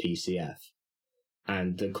disillusioned in the PCF.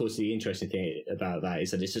 And of course, the interesting thing about that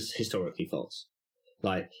is that it's just historically false.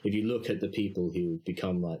 Like, if you look at the people who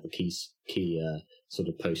become like the key sort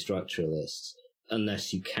of post-structuralists,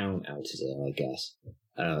 unless you count Althusser, I guess,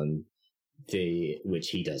 which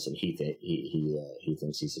he doesn't. He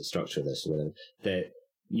thinks he's a structuralist or whatever. That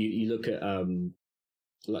you look at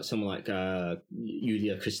like someone like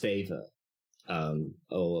Julia Kristeva,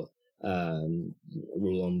 or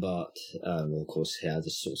Roland Barthes, of course, he had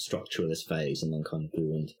this sort of structuralist phase and then kind of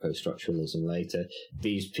grew into post-structuralism later.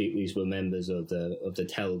 These were members of the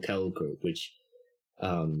Tel Quel group, which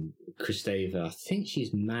Kristeva, I think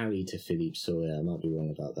she's married to Philippe Soler. I might be wrong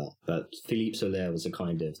about that, but Philippe Soler was a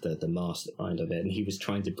kind of the mastermind of it, and he was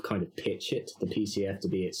trying to kind of pitch it to the PCF to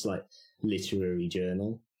be its like literary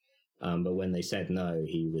journal. But when they said no,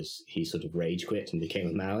 he sort of rage quit and became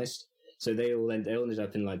a Maoist. So they all ended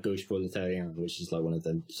up in like Gauche Proletarian, which is like one of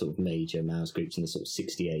the sort of major Maoist groups in the sort of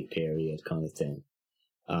 68 period kind of thing.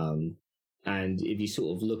 And if you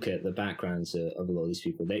sort of look at the backgrounds of a lot of these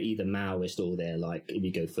people, they're either Maoist or they're like, if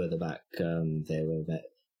you go further back, they were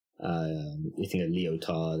you think of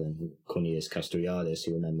Lyotard and Cornelius Castoriadis,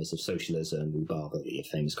 who were members of Socialism, Rhubarbe, the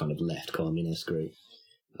famous kind of left communist group,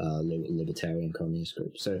 libertarian communist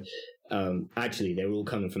group. So actually, they're all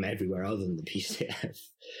coming from everywhere other than the PCF.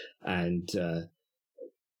 And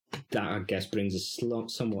that, I guess, brings us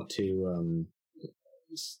somewhat to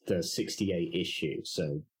the 68 issue.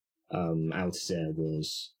 So Althusser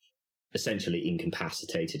was essentially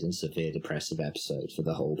incapacitated in severe depressive episode for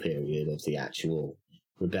the whole period of the actual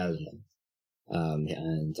rebellion.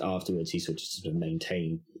 And afterwards, he sort of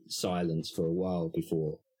maintained silence for a while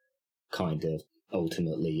before kind of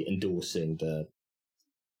ultimately endorsing the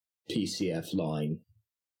PCF line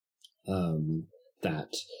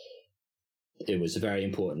that it was a very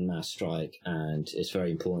important mass strike, and it's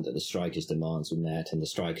very important that the strikers' demands were met, and the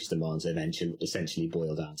strikers' demands essentially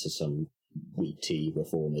boiled down to some weak tea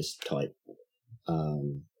reformist type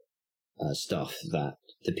stuff that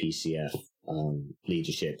the PCF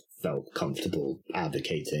leadership felt comfortable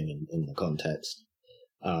advocating in the context.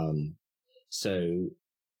 So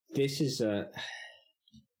this is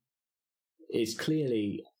it's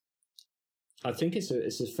clearly, I think it's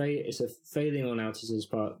a failing on Althusser's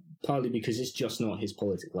part, partly because it's just not his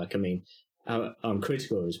politics. Like, I mean, I'm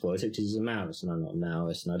critical of his politics because he's a Maoist, and I'm not a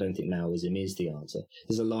Maoist, and I don't think Maoism is the answer.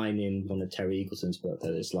 There's a line in one of Terry Eagleson's book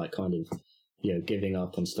that it's like kind of, giving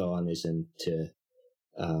up on Stalinism to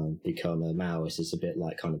become a Maoist is a bit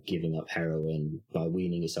like kind of giving up heroin by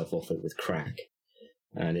weaning yourself off it with crack.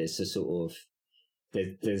 And it's a sort of,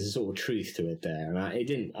 there's a sort of truth to it there. And I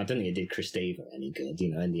don't think it did Kristeva any good.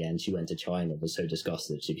 In the end, she went to China, was so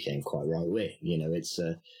disgusted she became quite right wing. It's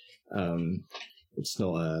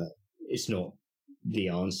not the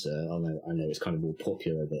answer. I know it's kind of more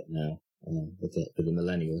popular a bit now with the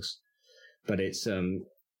millennials, but it's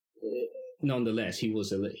nonetheless he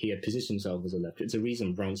had positioned himself as a left. It's a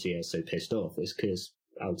reason Rancière is so pissed off is because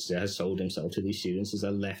Althusser has sold himself to these students as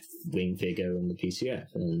a left-wing figure in the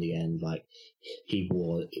PCF, and in the end, like, he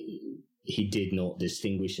did not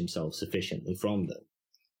distinguish himself sufficiently from them.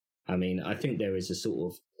 I mean, I think there is a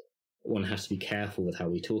sort of, one has to be careful with how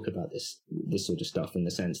we talk about this sort of stuff, in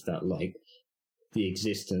the sense that, like, the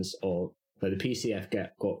existence of But the PCF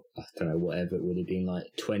got, I don't know, whatever it would have been,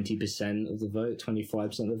 like 20% of the vote,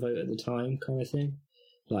 25% of the vote at the time, kind of thing.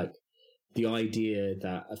 Like, the idea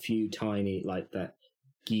that a few tiny, like that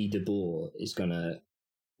Guy Debord is going to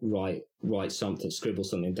write something, scribble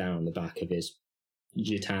something down on the back of his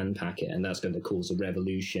Gitan packet, and that's going to cause a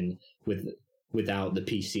revolution without the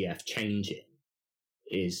PCF changing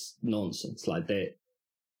is nonsense. Like,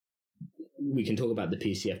 we can talk about the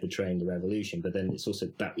PCF betraying the revolution, but then it's also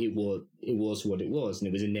that it was what it was, and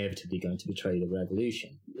it was inevitably going to betray the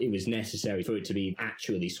revolution. It was necessary for it to be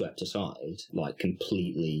actually swept aside, like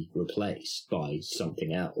completely replaced by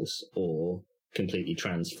something else, or completely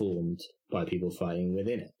transformed by people fighting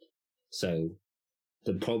within it. So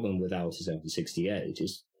the problem with Althusser in 68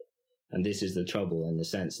 is, and this is the trouble in the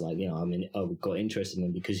sense, like, I got interested in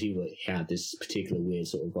him because he had this particular weird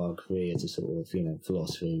sort of biography as a sort of,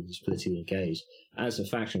 philosopher who was politically engaged. As a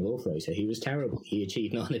factional author, he was terrible. He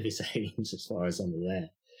achieved none of his aims as far as I'm aware.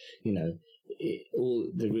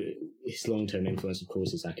 His long-term influence, of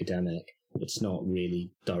course, is academic. It's not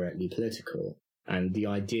really directly political. And the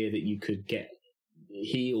idea that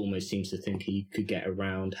he almost seems to think he could get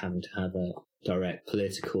around having to have a direct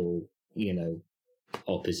political,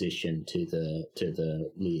 opposition to the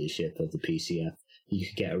leadership of the PCF. You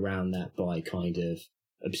could get around that by kind of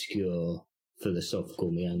obscure philosophical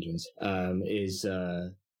meanderings. It's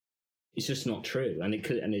just not true,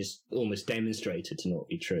 and is almost demonstrated to not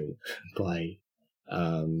be true by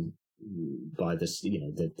this,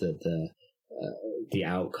 the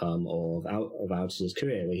outcome of Althusser's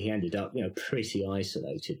career, where he ended up, pretty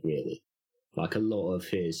isolated, really. Like, a lot of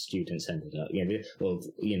his students ended up,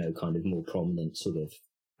 kind of more prominent sort of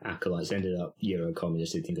acolytes ended up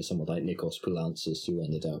Euro-communists. You think of someone like Nikos Poulantzas, who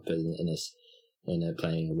ended up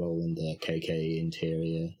playing a role in the KK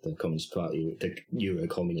interior, the Communist Party, the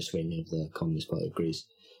Euro-communist wing of the Communist Party of Greece,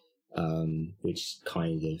 which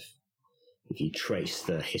kind of, if you trace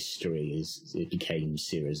the history, it became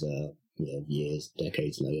Syriza,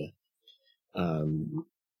 decades later.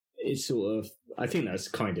 It's sort of, I think that's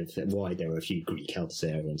kind of why there are a few Greek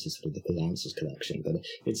Althusserians in sort of the Poulantzas collection, but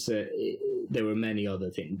there were many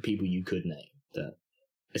other people you could name that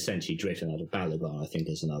essentially drifted out of Balabar, I think,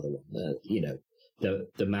 is another one. The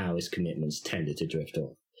Maoist commitments tended to drift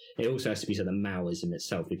off. It also has to be said that Maoism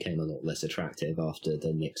itself became a lot less attractive after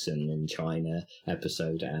the Nixon in China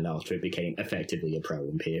episode, and after it became effectively a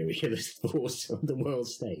pro-imperialist force on the world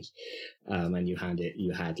stage. And you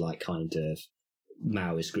had like kind of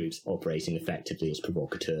Maoist groups operating effectively as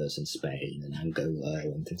provocateurs in Spain and Angola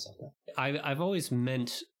and things like that. I've always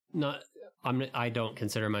meant I don't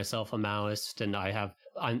consider myself a Maoist, and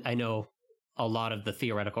I know a lot of the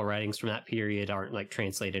theoretical writings from that period aren't like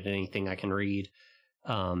translated in anything I can read.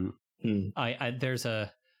 I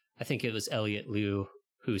think it was Elliot Liu,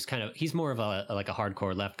 who's he's more of a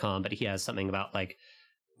hardcore left con, but he has something about like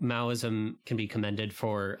Maoism can be commended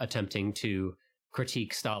for attempting to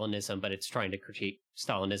critique Stalinism, but it's trying to critique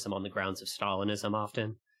Stalinism on the grounds of Stalinism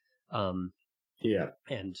often. And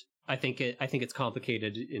I think it's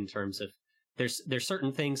complicated in terms of there's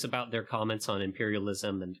certain things about their comments on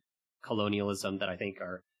imperialism and colonialism that I think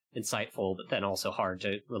are insightful, but then also hard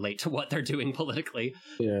to relate to what they're doing politically.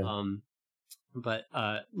 I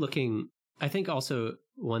think also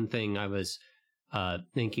one thing I was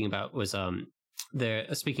thinking about was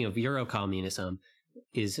speaking of Eurocommunism,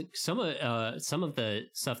 is some of the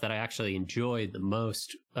stuff that I actually enjoyed the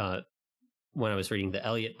most when I was reading the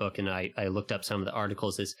Eliot book, and I looked up some of the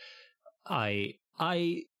articles, is I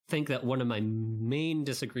think that one of my main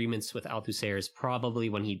disagreements with Althusser is probably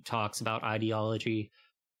when he talks about ideology.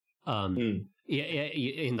 In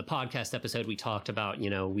the podcast episode, we talked about,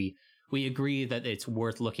 we agree that it's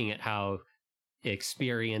worth looking at how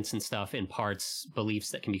experience and stuff imparts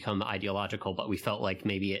beliefs that can become ideological, but we felt like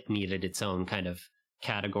maybe it needed its own kind of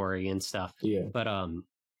category and stuff. But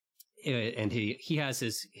and he has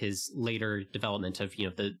his later development of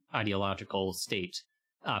the ideological state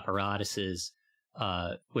apparatuses,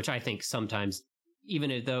 which I think sometimes,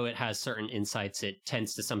 even though it has certain insights, it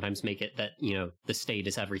tends to sometimes make it that the state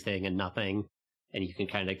is everything and nothing, and you can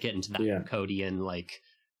kind of get into that Codian,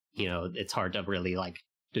 it's hard to really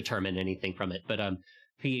determine anything from it. But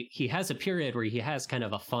he has a period where he has kind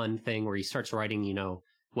of a fun thing where he starts writing,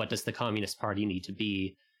 what does the Communist Party need to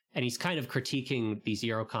be? And he's kind of critiquing these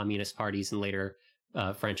Euro-communist parties and later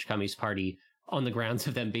French Communist Party on the grounds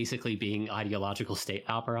of them basically being ideological state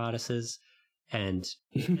apparatuses. And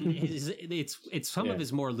it's some of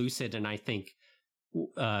his more lucid, and I think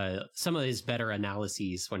some of his better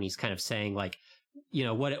analyses when he's kind of saying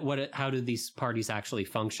how do these parties actually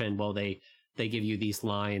function? Well, they give you these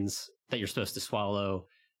lines that you're supposed to swallow,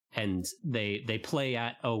 and they play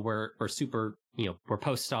at, oh, we're super, we're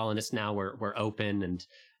post-Stalinist now, we're open,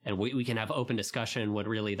 and we can have open discussion, when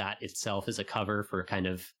really that itself is a cover for kind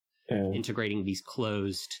of integrating these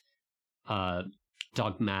closed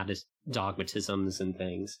dogmatisms and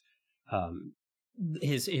things.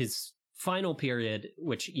 His final period,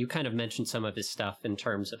 which you kind of mentioned some of his stuff in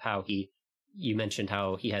terms of how you mentioned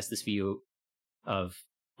how he has this view of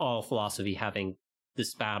all philosophy having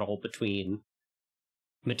this battle between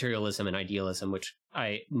materialism and idealism, which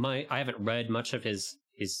I haven't read much of his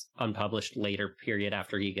unpublished later period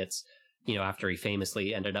after he gets, after he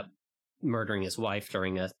famously ended up murdering his wife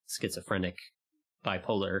during a schizophrenic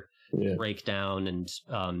bipolar breakdown, and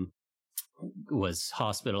was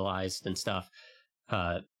hospitalized and stuff,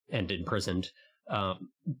 and imprisoned.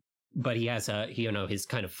 But he has his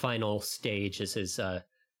kind of final stage is his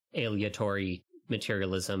aleatory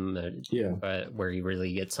materialism, where he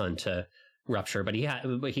really gets onto rupture. But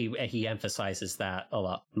he emphasizes that a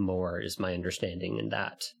lot more, is my understanding, in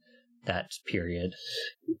that period.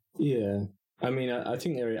 Yeah. I mean, I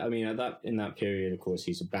think in that period, of course,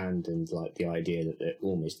 he's abandoned like the idea that there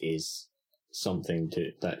almost is something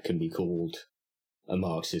that can be called a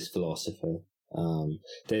Marxist philosopher.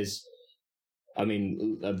 The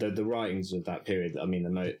writings of that period. I mean,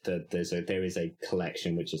 there is a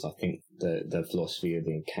collection which is, I think, the philosophy of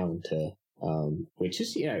the encounter, which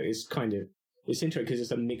is it's interesting because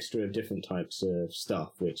it's a mixture of different types of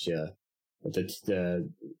stuff, which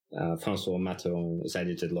Francois Matteron has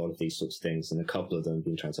edited a lot of these sorts of things, and a couple of them have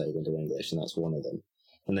been translated into English, and that's one of them.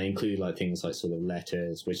 And they include like things like sort of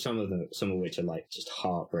letters, which some of which are like just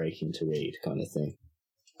heartbreaking to read, kind of thing.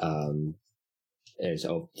 It's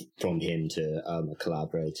from him to a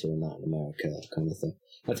collaborator in Latin America, kind of thing.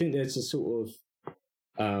 I think there's a sort of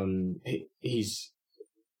he's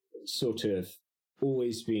sort of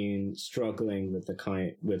always been struggling with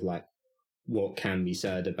with like what can be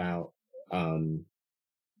said about how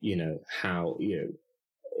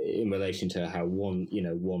in relation to how one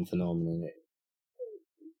phenomenon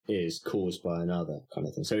is caused by another, kind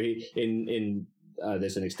of thing. So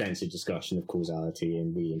there's an extensive discussion of causality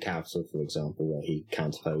in Reading Capital, for example, where he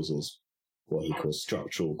counterposes what he calls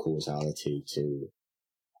structural causality to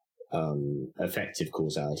effective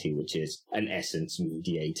causality, which is an essence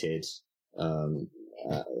mediated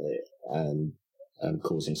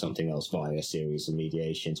causing something else via a series of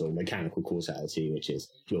mediations, or mechanical causality, which is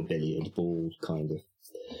your billiard ball kind of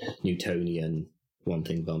Newtonian, one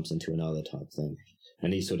thing bumps into another type thing.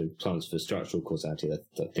 And he sort of plans for structural causality,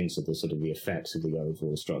 that thinks of the sort of the effects of the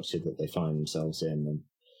overall structure that they find themselves in.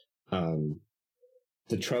 And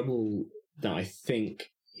the trouble that I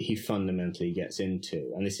think he fundamentally gets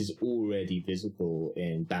into, and this is already visible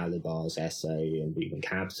in Balibar's essay in Reading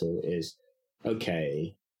Capital, is,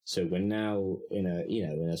 okay, so we're now in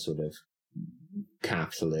a sort of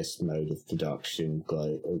capitalist mode of production,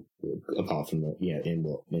 apart from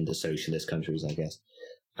in the socialist countries, I guess,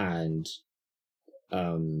 and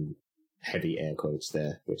heavy air quotes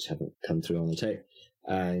there, which haven't come through on the tape.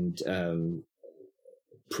 And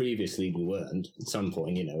previously we weren't. At some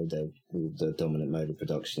point, the dominant mode of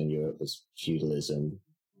production in Europe was feudalism.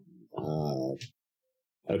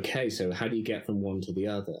 Okay, so how do you get from one to the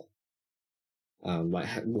other?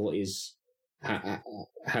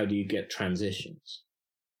 How do you get transitions?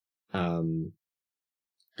 And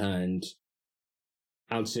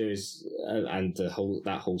Althusser is, and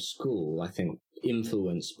that whole school, I think,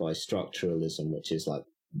 influenced by structuralism, which is like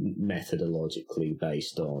methodologically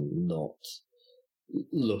based on not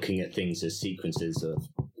looking at things as sequences of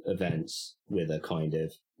events with a kind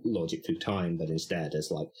of logic through time, but instead as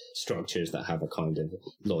like structures that have a kind of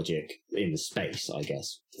logic in space, I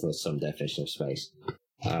guess, for some definition of space.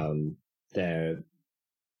 They're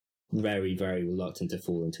very, very reluctant to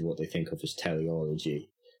fall into what they think of as teleology.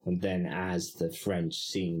 And then as the French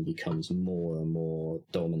scene becomes more and more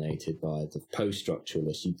dominated by the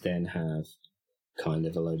post-structuralists, you then have kind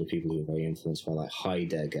of a load of people who are very influenced by like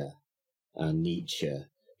Heidegger and Nietzsche,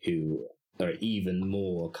 who are even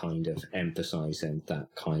more kind of emphasizing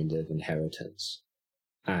that kind of inheritance.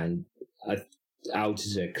 And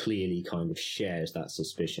Althusser clearly kind of shares that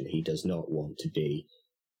suspicion. He does not want to be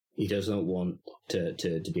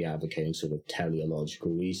advocating sort of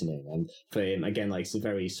teleological reasoning. And for him, again, like, it's a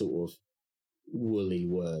very sort of woolly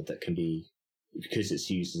word that can be, because it's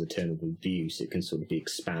used as a term of abuse, it can sort of be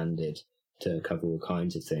expanded to cover all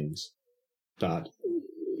kinds of things. But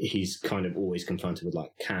he's kind of always confronted with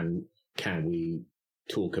like, can we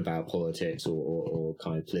talk about politics or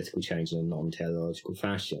kind of political change in a non-teleological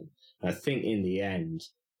fashion? And I think in the end,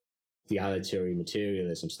 the aleatory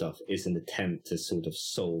materialism stuff is an attempt to sort of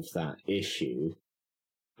solve that issue.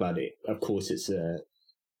 but of course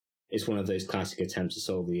it's one of those classic attempts to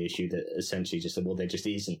solve the issue that essentially just said, well, there just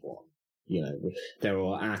isn't one. There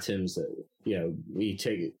are atoms that, we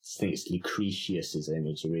think it's Lucretius's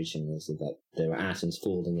image originally, is that there are atoms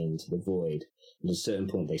falling into the void, and at a certain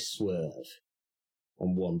point they swerve,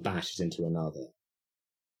 and one bashes into another.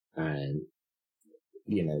 And,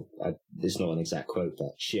 it's not an exact quote,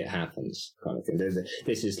 but shit happens kind of thing.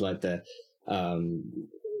 This is like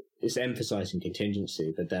it's emphasizing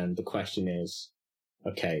contingency, but then the question is,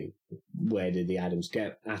 okay, where did the atoms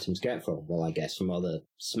get from? Well, I guess from other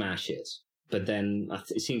smashes. But then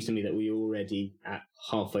it seems to me that we're already at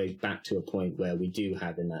halfway back to a point where we do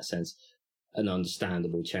have, in that sense, an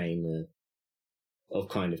understandable chain of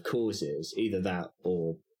kind of causes. Either that,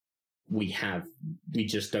 or we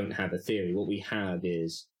just don't have a theory. What we have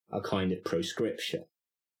is a kind of proscription.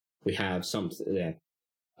 We have something there.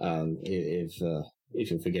 If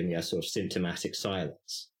you'll forgive me, a sort of symptomatic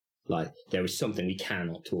silence. Like, there is something we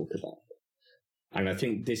cannot talk about. And I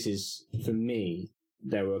think this is, for me,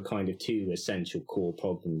 there are kind of two essential core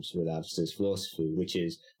problems with Althusser's philosophy,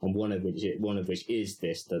 one of which is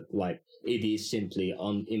this, that, like, it is simply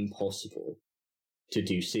impossible to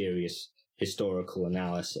do serious historical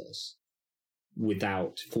analysis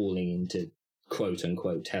without falling into quote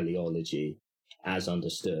unquote teleology as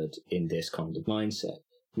understood in this kind of mindset.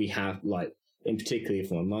 We have, like, in particularly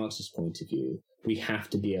from a Marxist point of view, we have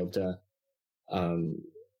to be able to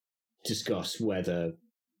discuss whether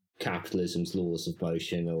capitalism's laws of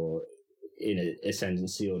motion are in an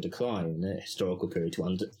ascendancy or decline in a historical period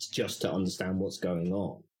just to understand what's going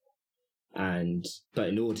on. But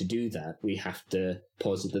in order to do that, we have to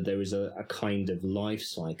posit that there is a kind of life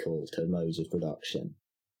cycle to modes of production,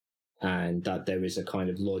 and that there is a kind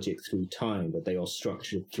of logic through time, that they are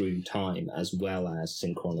structured through time as well as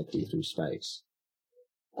synchronically through space.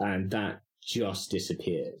 And that just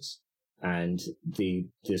disappears. And the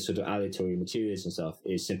sort of aleatory materialism stuff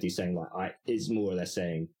is simply saying, like, is more or less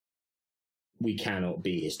saying, we cannot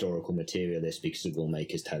be historical materialists because it will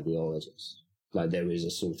make us teleologists. Like, there is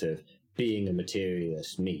a sort of, being a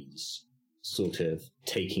materialist means sort of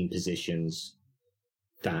taking positions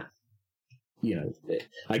that,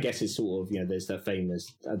 I guess it's sort of, there's that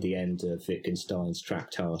famous, at the end of Wittgenstein's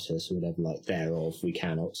Tractatus or whatever, like, thereof we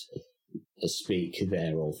cannot speak,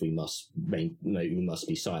 thereof we must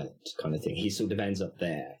be silent, kind of thing. He sort of ends up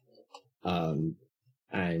there.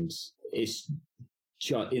 And it's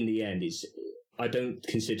just, in the end, I don't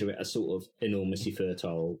consider it a sort of enormously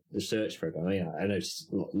fertile research program. I mean, I know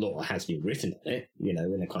a lot has been written on it, in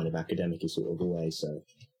a kind of academic sort of a way. So,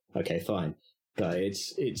 okay, fine. But it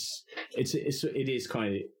is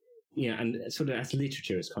kind of, and sort of as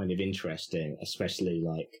literature, it's kind of interesting, especially,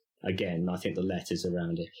 like, again, I think the letters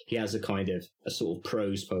around it. He has a sort of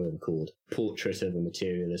prose poem called Portrait of a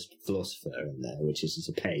Materialist Philosopher in there, which is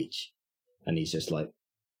a page. And he's just, like,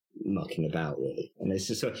 mucking about, really. And it's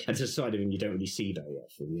just a side of him you don't really see very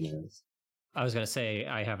often, I was going to say,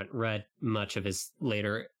 I haven't read much of his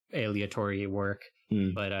later aleatory work,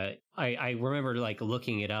 but I remember, like,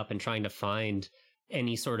 looking it up and trying to find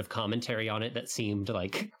any sort of commentary on it that seemed,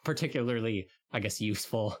 like, particularly, I guess,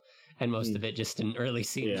 useful. And most of it just didn't really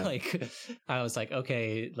seem like, I was like,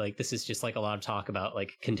 okay, like, this is just, like, a lot of talk about,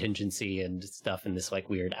 like, contingency and stuff in this, like,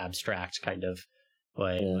 weird abstract kind of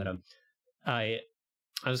way. Yeah. But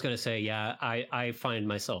I was going to say, I find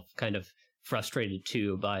myself kind of frustrated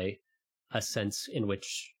too by a sense in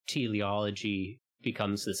which teleology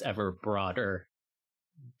becomes this ever broader,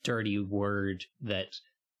 dirty word that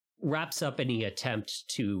wraps up any attempt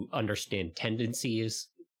to understand tendencies.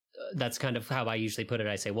 That's kind of how I usually put it.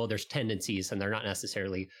 I say, well, there's tendencies and they're not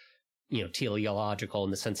necessarily, teleological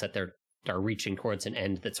in the sense that they're reaching towards an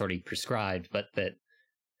end that's already prescribed, but that,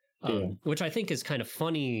 which I think is kind of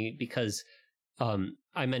funny because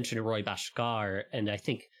I mentioned Roy Bashgar, and I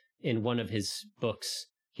think in one of his books,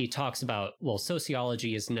 he talks about, well,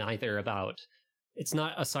 sociology is neither about, it's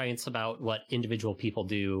not a science about what individual people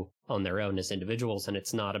do on their own as individuals, and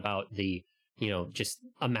it's not about the, just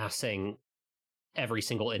amassing every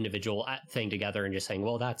single individual thing together and just saying,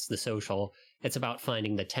 well, that's the social. It's about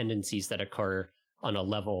finding the tendencies that occur on a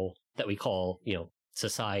level that we call,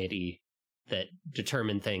 society, that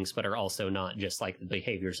determine things, but are also not just like the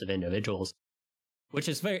behaviors of individuals. Which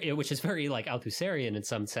is very like Althusserian in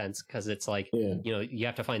some sense, because it's like, you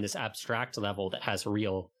have to find this abstract level that has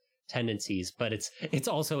real tendencies, but it's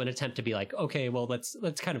also an attempt to be like, okay, well, let's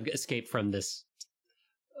kind of escape from this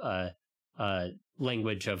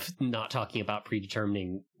language of not talking about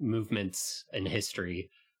predetermining movements in history.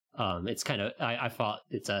 It's kind of, I thought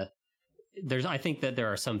I think that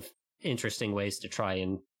there are some interesting ways to try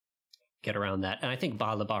and get around that. And I think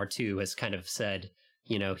Balabar too has kind of said,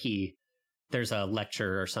 there's a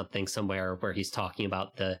lecture or something somewhere where he's talking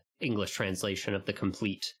about the English translation of the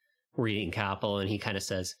complete Reading Capital, and he kind of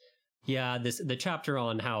says, yeah, the chapter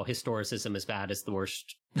on how historicism is bad is the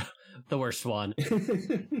worst the worst one.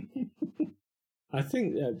 I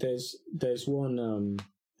think that there's one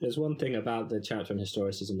thing about the chapter on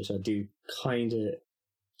historicism which I do kind of,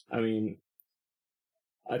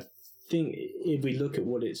 I think if we look at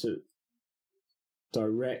what it's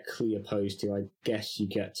directly opposed to, I guess you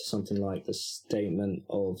get to something like the statement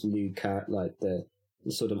of Lukács, like the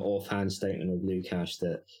sort of offhand statement of Lukács,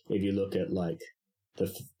 that if you look at like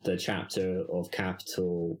the chapter of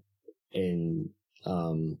Capital in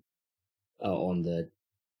on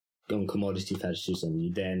commodity fetishism,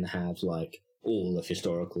 you then have like all of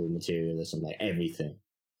historical materialism, like everything,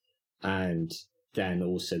 and then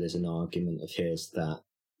also there's an argument of his that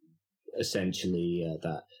essentially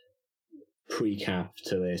that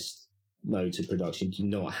pre-capitalist modes of production do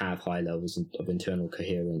not have high levels of internal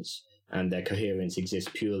coherence, and their coherence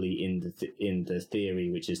exists purely in the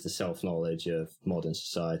theory, which is the self-knowledge of modern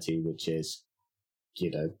society, which is,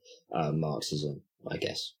 Marxism, I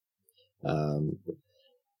guess. And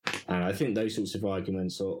I think those sorts of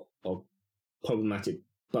arguments are problematic,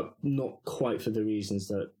 but not quite for the reasons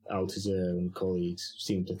that Althusser and colleagues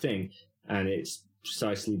seem to think, and it's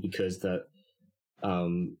precisely because that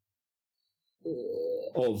of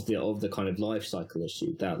the kind of life cycle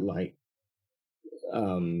issue that like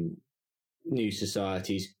new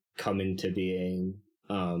societies come into being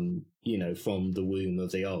from the womb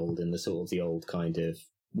of the old, and the sort of the old kind of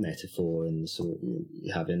metaphor, and sort of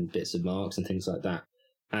having bits of Marx and things like that,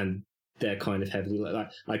 and they're kind of heavily like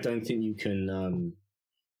that. I don't think you can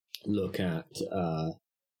look at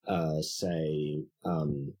say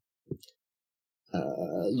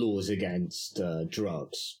laws against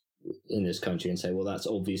drugs in this country and say, well, that's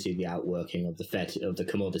obviously the outworking of the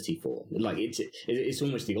commodity form. Like it's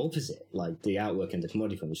almost the opposite. Like the outworking of the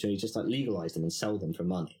commodity form, so you just like legalize them and sell them for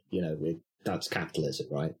money. That's capitalism,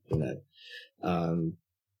 right?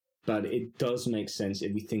 But it does make sense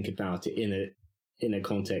if we think about it in a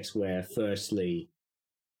context where, firstly,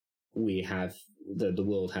 we have the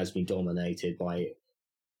world has been dominated by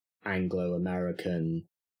Anglo-American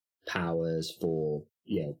powers for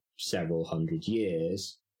several hundred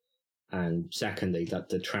years. And secondly, that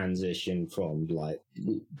the transition from like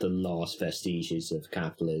the last vestiges of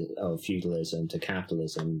feudalism to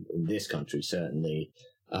capitalism in this country, certainly,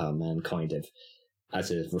 and kind of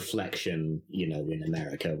as a reflection, in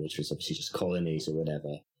America, which was obviously just colonies or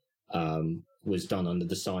whatever, was done under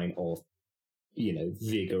the sign of,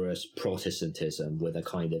 vigorous Protestantism with a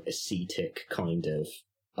kind of ascetic kind of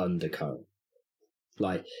undercurrent.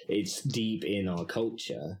 Like, it's deep in our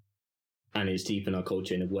culture. And it's deep in our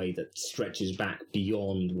culture in a way that stretches back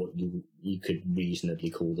beyond what you could reasonably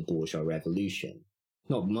call the bourgeois revolution.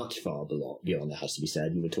 Not much far beyond, it has to be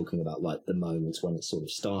said. You were talking about like the moments when it sort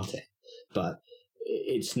of started, but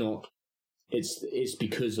it's not. It's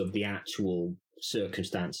because of the actual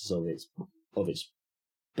circumstances of its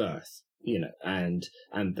birth, and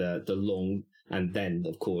the long. And then,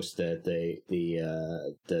 of course, the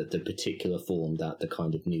particular form that the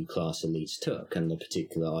kind of new class elites took, and the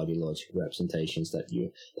particular ideological representations that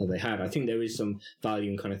they had. I think there is some value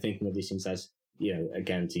in kind of thinking of these things as,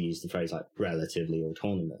 again, to use the phrase like relatively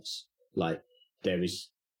autonomous. Like there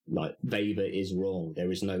is, like Weber is wrong.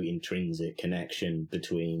 There is no intrinsic connection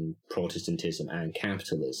between Protestantism and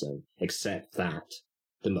capitalism, except that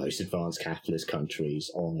the most advanced capitalist countries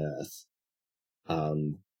on earth,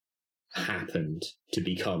 happened to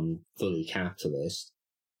become fully capitalist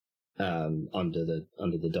under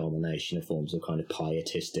the domination of forms of kind of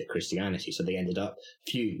pietistic Christianity. So they ended up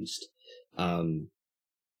fused.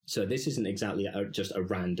 So this isn't exactly just a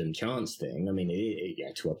random chance thing. I mean,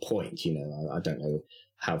 to a point, I don't know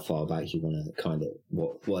how far back you want to kind of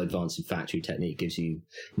what advancing factory technique gives you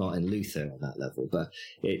Martin Luther on that level, but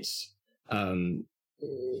it's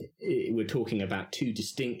we're talking about two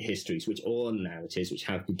distinct histories, which are narratives, which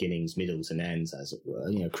have beginnings, middles, and ends, as it were.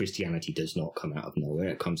 Christianity does not come out of nowhere;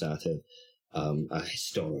 it comes out of a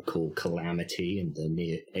historical calamity in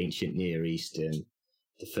the ancient Near East in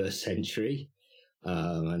the 1st century,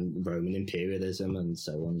 and Roman imperialism, and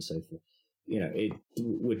so on and so forth.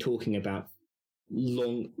 We're talking about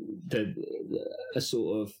a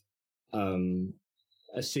sort of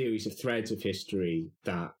a series of threads of history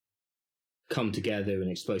that come together in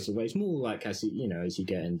explosive ways, more like as you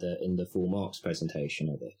get in the full Marx presentation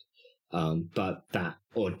of it, but that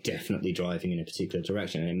are definitely driving in a particular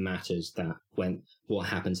direction. And it matters that what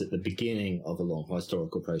happens at the beginning of a long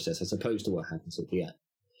historical process as opposed to what happens at the end.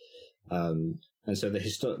 And so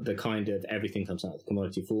the kind of everything comes out of the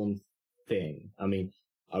commodity form thing. I mean,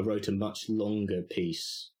 I wrote a much longer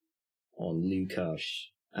piece on Lukács,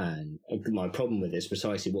 and my problem with it is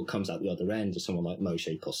precisely what comes out the other end is someone like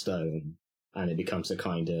Moshe Postone, and it becomes a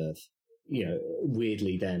kind of,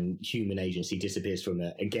 weirdly then human agency disappears from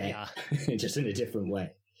it again, just in a different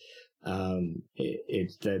way.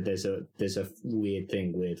 There's a weird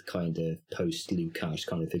thing with kind of post Lukács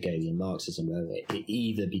kind of Hegelian Marxism where it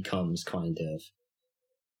either becomes kind of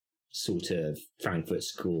sort of Frankfurt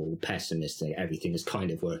School pessimistic, everything is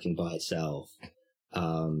kind of working by itself,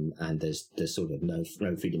 and there's sort of no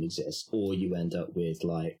freedom exists, or you end up with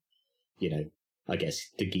like, I guess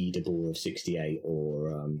the Guy Debord of 68,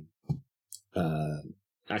 or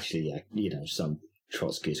some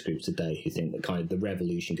Trotskyist groups today who think that kind of the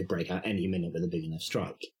revolution could break out any minute with a big enough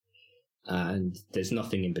strike. And there's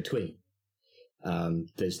nothing in between.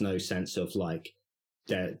 There's no sense of like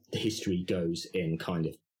that history goes in kind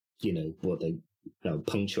of, what they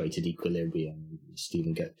punctuated equilibrium,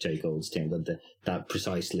 Stephen Jay Goldstein, but that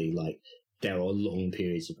precisely like there are long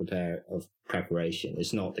periods of preparation.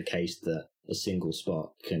 It's not the case that a single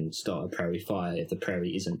spark can start a prairie fire if the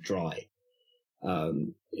prairie isn't dry.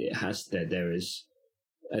 There is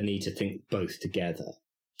a need to think both together.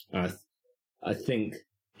 I think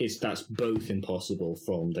that's both impossible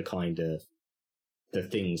from the kind of the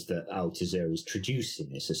things that Althusser is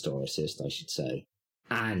traducing as historicist, I should say,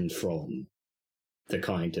 and from the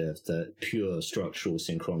kind of the pure structural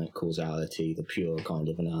synchronic causality, the pure kind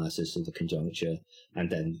of analysis of the conjuncture, and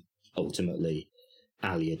then ultimately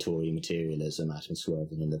aleatory materialism, atom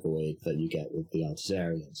swerving in the void that you get with the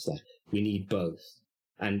Althusserians. Like, we need both.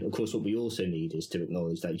 And of course, what we also need is to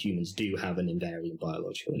acknowledge that humans do have an invariant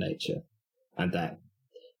biological nature, and that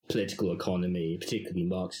political economy, particularly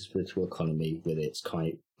Marxist political economy, with its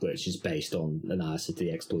kind, which is based on analysis of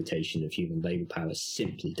the exploitation of human labor power,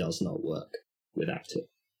 simply does not work without it.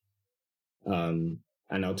 And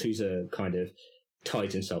Althusser kind of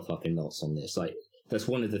tied himself up in knots on this. Like, that's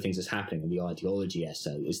one of the things that's happening in the ideology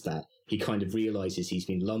essay, is that he kind of realizes he's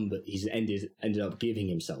been he's ended up giving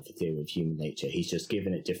himself a theory of human nature. He's just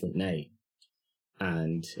given it different name.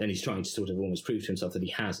 And he's trying to sort of almost prove to himself that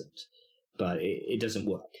he hasn't. But it doesn't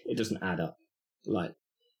work. It doesn't add up. Like,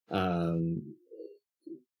 there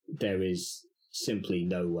is simply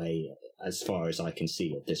no way, as far as I can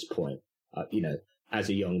see at this point, as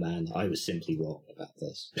a young man, I was simply wrong about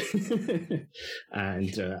this.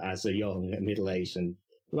 And as a young, middle-aged, and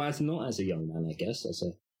not as a young man, I guess, as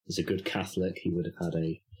a good Catholic, he would have had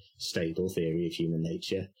a stable theory of human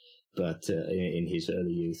nature, but in his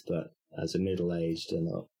early youth. But as a middle-aged and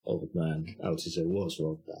old man, Althusser was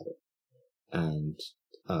wrong about it, and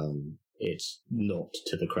it's not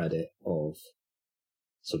to the credit of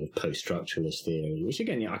sort of post-structuralist theory, which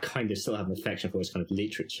again, I kind of still have an affection for as kind of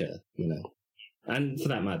literature, And for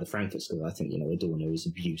that matter, the Frankfurt School, I think, Adorno is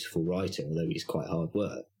a beautiful writer, although he's quite hard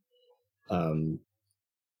work.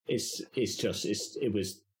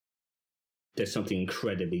 There's something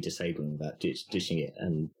incredibly disabling about ditching it.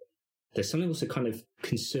 And there's something also kind of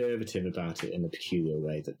conservative about it in a peculiar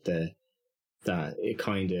way, that it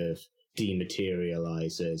kind of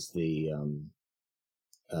dematerializes the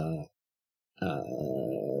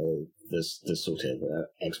sort of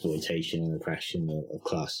exploitation and oppression of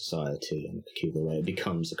class society in a peculiar way. It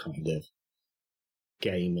becomes a kind of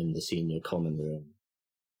game in the senior common room.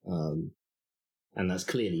 And that's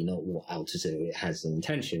clearly not what Althusser has an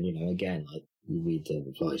intention. Again, like you read the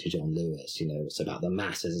reply to John Lewis, it's about the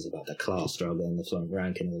masses, it's about the class struggle and the front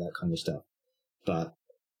rank and all that kind of stuff. But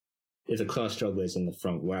if the class struggle is in the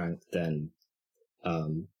front rank, then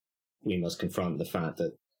we must confront the fact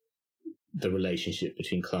that the relationship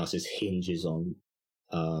between classes hinges on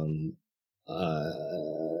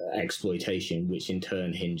exploitation, which in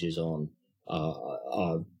turn hinges on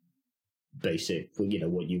our basic,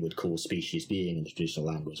 what you would call species being in the traditional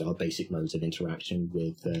language, our basic modes of interaction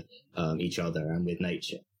with each other and with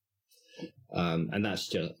nature. And that's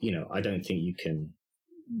just, I don't think you can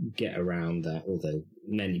get around that, although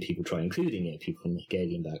many people try, including people from the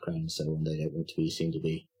Hegelian background and so on. They don't want to be seen to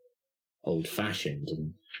be old-fashioned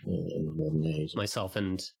in the modern age. Myself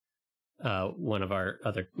and one of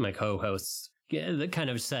my co-hosts that kind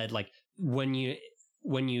of said, like, when you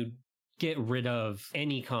get rid of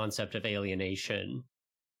any concept of alienation,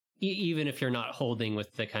 even if you're not holding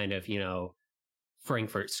with the kind of,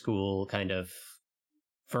 Frankfurt School kind of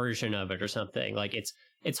version of it or something, like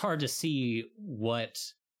it's hard to see what,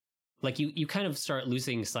 like, you kind of start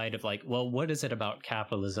losing sight of, like, well, what is it about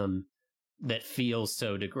capitalism that feels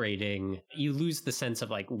so degrading? You lose the sense of,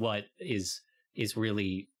 like, what is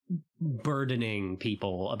really burdening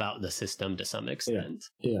people about the system to some extent.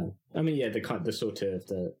 Yeah. I mean, the sort of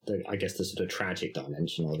I guess the sort of tragic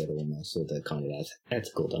dimension of it almost, or the kind of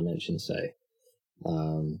ethical dimension. So,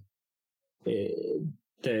 it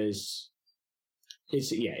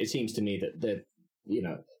seems to me that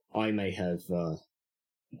I may have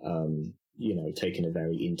taken a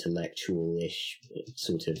very intellectual-ish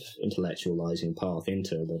sort of intellectualizing path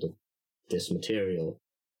into a lot of this material.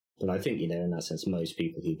 But I think, in that sense, most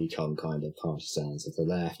people who become kind of partisans of the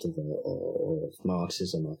left or of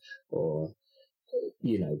Marxism or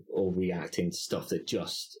reacting to stuff that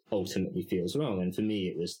just ultimately feels wrong. And for me,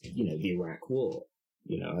 it was, the Iraq War.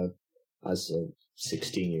 As a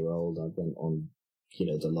 16-year-old, I went on,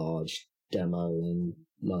 the large demo in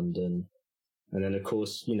London. And then, of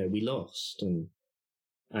course, we lost. And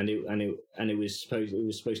it was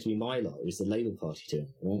supposed to be my lot. It was the Labour Party doing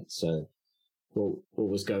it, right? So, what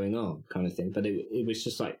was going on, kind of thing. But it was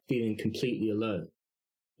just like feeling completely alone,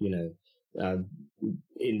 in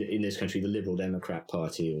this country, the Liberal Democrat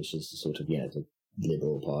Party, which is sort of, the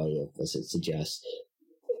Liberal Party, as it suggests,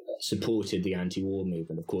 supported the anti-war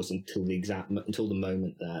movement, of course, until the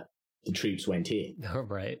moment that the troops went in. Oh,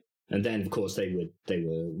 right. And then, of course, they were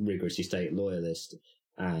rigorously state loyalist.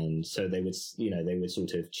 And so they would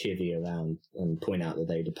sort of chivvy around and point out that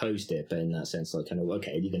they'd opposed it, but in that sense, like, kind of,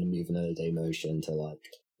 okay, you're going to move an early day motion to like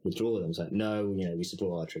withdraw them. It's like, no, we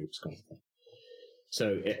support our troops, kind of thing.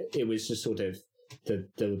 So it was just sort of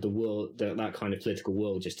the world, that kind of political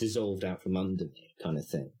world just dissolved out from under me, kind of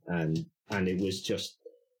thing. And it was just,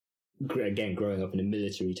 again, growing up in a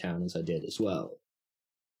military town as I did as well,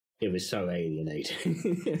 it was so alienating.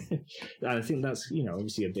 And I think that's,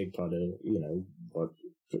 obviously a big part of, what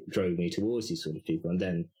drove me towards these sort of people. And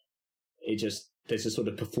then there's a sort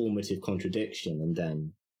of performative contradiction, and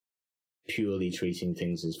then purely treating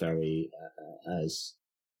things as as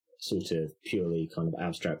sort of purely kind of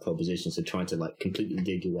abstract propositions, and trying to like completely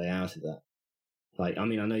dig your way out of that. Like, I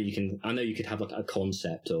mean, I know you could have like a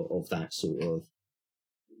concept of that sort of,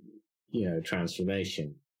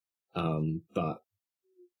 transformation. But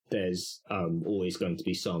there's always going to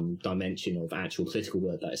be some dimension of actual political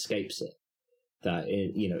work that escapes it. That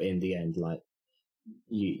in the end, like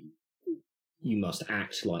you must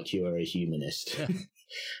act like you are a humanist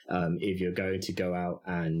if you're going to go out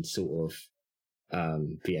and sort of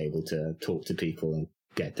be able to talk to people and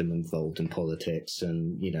get them involved in politics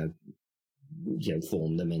and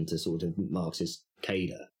form them into sort of Marxist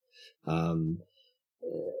cadre.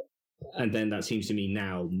 And then that seems to me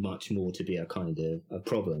now much more to be a kind of a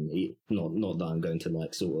problem. Not that I'm going to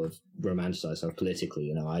like sort of romanticize myself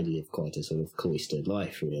politically. I live quite a sort of cloistered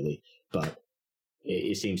life, really. But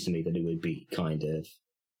it seems to me that it would be kind of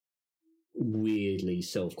weirdly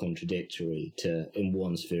self-contradictory to, in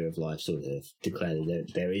one sphere of life, sort of declare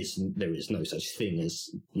that there is no such thing as,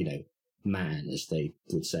 man, as they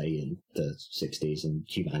would say in the 60s, and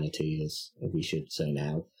humanity, as we should say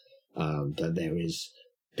now. But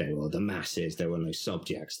there are the masses, there are no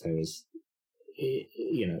subjects, there is,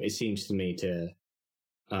 it seems to me to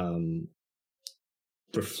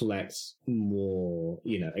reflect more,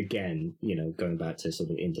 again, going back to sort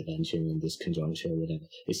of intervention in this conjuncture or whatever,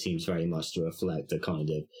 it seems very much to reflect the kind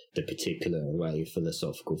of the particular array of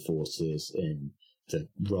philosophical forces in the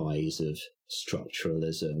rise of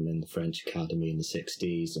structuralism in the French Academy in the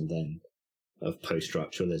 60s, and then of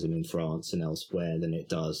post-structuralism in France and elsewhere, than it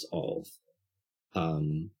does of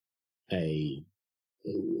a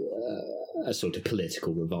sort of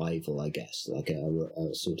political revival, I guess, like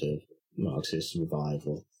a sort of Marxist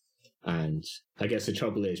revival. And I guess the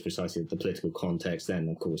trouble is precisely the political context then,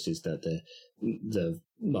 of course, is that the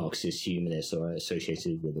Marxist humanists are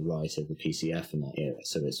associated with the right of the PCF in that era,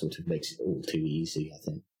 so it sort of makes it all too easy, I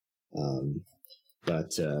think.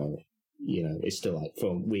 But it's still like,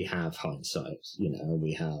 we have hindsight, and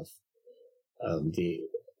we have the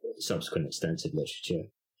subsequent extensive literature.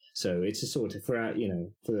 So it's a sort of,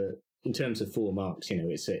 in terms of for Marx,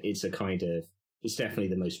 it's a kind of, it's definitely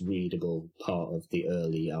the most readable part of the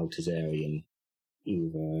early Althusserian era,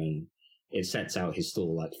 and it sets out his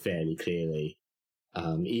thought like fairly clearly,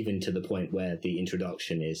 even to the point where the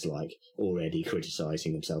introduction is like already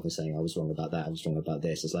criticizing himself and saying, I was wrong about that, I was wrong about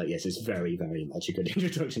this. It's like, yes, it's very, very much a good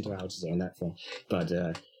introduction to Althusser on that front, but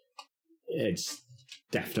it's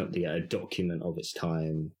definitely a document of its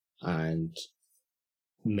time, and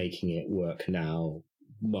making it work now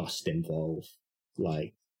must involve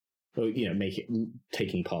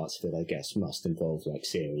taking parts of it, I guess, must involve like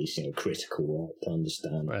serious, critical work to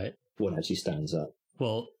understand what actually stands up.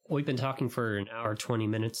 Well, we've been talking for an hour, 20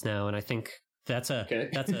 minutes now, and I think that's a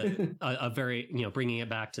very, bringing it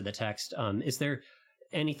back to the text. Is there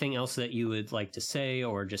anything else that you would like to say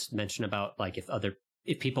or just mention about like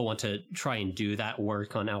if people want to try and do that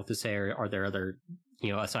work on Althusser, are there other,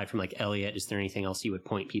 aside from like Eliot, is there anything else you would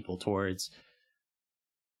point people towards?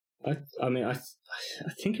 I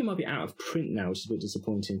think it might be out of print now, which is a bit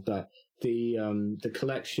disappointing, but the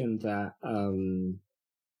collection that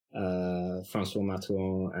Francois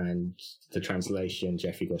Matteron and the translation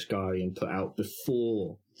Geoffrey Goshgarian put out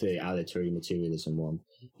before the aleatory materialism one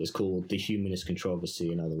is called The Humanist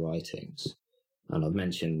Controversy and Other Writings. And I've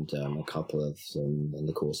mentioned a couple of them in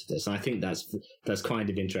the course of this. And I think that's kind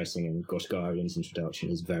of interesting. And Goshgarian's introduction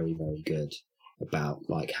is very, very good about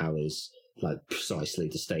like how is like precisely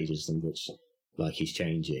the stages in which like he's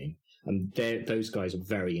changing. And those guys are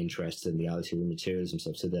very interested in the aleatory materialism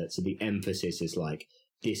stuff. So the emphasis is like,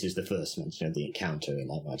 this is the first mention of the encounter in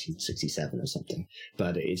like 1967 or something.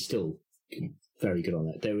 But it's still very good on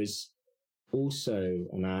that. There was also,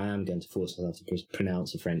 and I am going to force myself to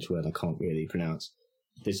pronounce a French word I can't really pronounce.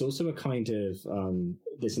 There's also a kind of,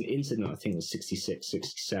 there's an incident, I think it was 66,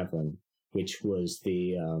 67, which was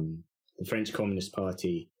the French Communist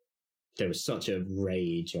Party. There was such a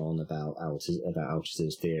rage on about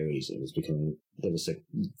Althusser's theories. There was a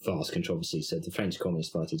vast controversy. So the French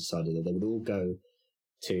Communist Party decided that they would all go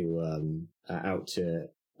out to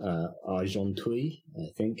Argenteuil, I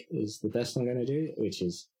think is the best I'm going to do, which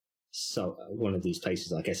is one of these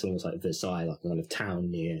places, I guess almost like Versailles, like a kind of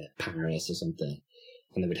town near Paris or something.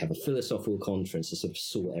 And they would have a philosophical conference to sort of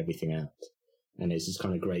sort everything out. And it's this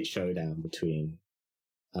kind of great showdown between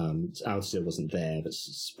Althusser wasn't there, but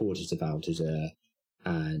supporters of Althusser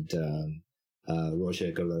and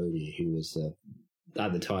Roger Garaudy, who was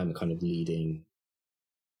at the time a kind of leading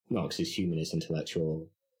Marxist humanist intellectual.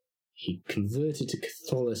 He converted to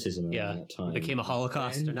Catholicism around that time. Became a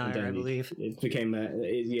Holocaust denier, I believe. It became an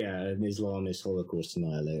Islamist Holocaust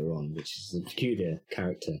denier later on, which is a peculiar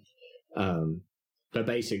character. But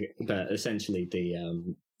essentially,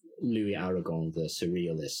 the Louis Aragon, the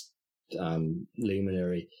surrealist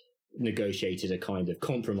luminary, negotiated a kind of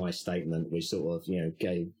compromise statement, which sort of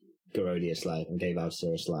gave Garaudy a slap and gave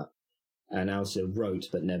Althusser a slap. And Althusser wrote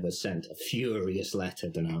but never sent a furious letter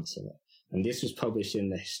denouncing it. And this was published in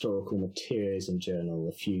the Historical Materialism Journal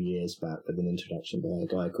a few years back with an introduction by a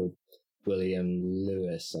guy called William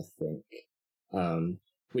Lewis, I think.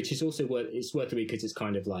 Which is also worth the read because it's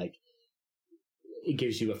kind of like, it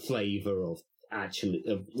gives you a flavour of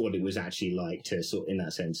what it was actually like to sort of, in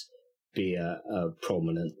that sense, be a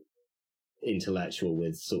prominent intellectual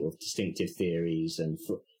with sort of distinctive theories and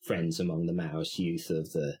friends among the Maoist youth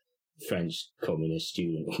of the French Communist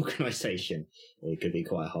Student Organization. It could be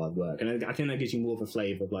quite hard work. And I think that gives you more of a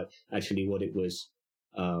flavour of like actually what it was,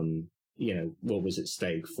 what was at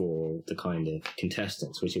stake for the kind of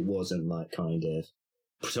contestants, which it wasn't like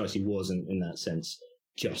precisely wasn't in that sense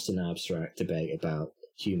just an abstract debate about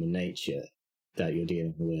human nature that you're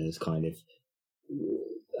dealing with kind of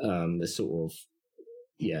a sort of,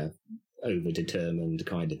 overdetermined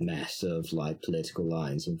kind of mess of like political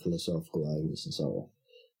lines and philosophical lines and so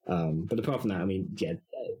on. But apart from that, I mean, yeah,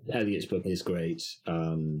 Eliot's book is great.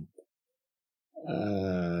 I'm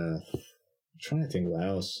trying to think what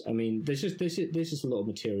else. I mean, there's just a lot of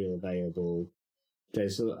material available.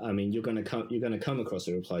 You're going to come across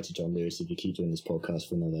a reply to John Lewis if you keep doing this podcast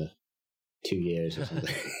for another 2 years or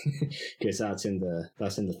something, because that's in the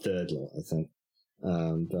third lot, I think.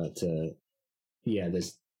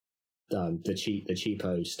 There's the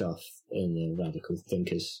cheapo stuff in the Radical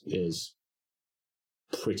Thinkers is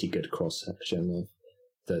pretty good cross section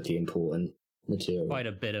of the important material. Quite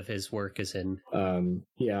a bit of his work is in.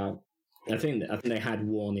 I think they had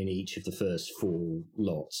one in each of the first 4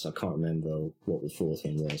 lots. I can't remember what the fourth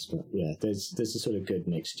one was, but yeah, there's a sort of good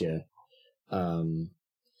mixture. In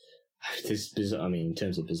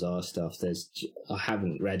terms of bizarre stuff, I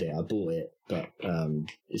haven't read it. I bought it, but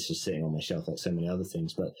it's just sitting on my shelf like so many other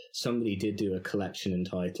things. But somebody did do a collection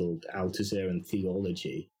entitled Althusser and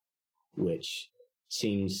Theology, which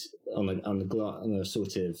seems on a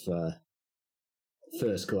sort of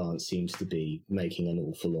first glance seems to be making an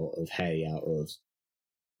awful lot of hay out of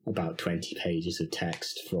about 20 pages of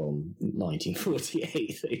text from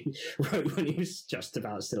 1948 that he wrote when he was just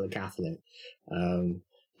about still a Catholic.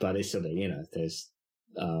 But it's sort of, there's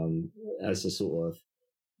as a sort of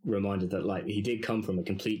reminder that like he did come from a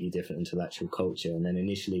completely different intellectual culture, and then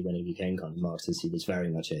initially when he became kind of Marxist, he was very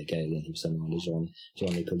much Hegelian. He was someone like Jean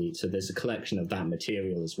Hippolyte. So there's a collection of that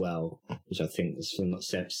material as well, which I think is from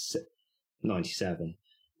 97.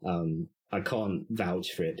 I can't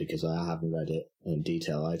vouch for it because I haven't read it in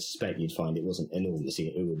detail. I suspect you'd find it wasn't enormous.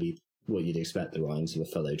 It would be what you'd expect, the writings of a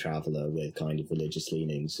fellow traveller with kind of religious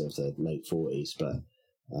leanings of the late 40s, but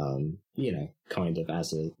kind of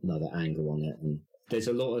as another angle on it. And there's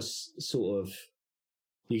a lot of sort of,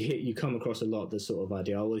 you come across a lot the sort of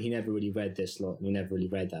idea, oh, well, he never really read this lot, and he never really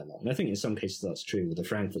read that lot. And I think in some cases that's true with the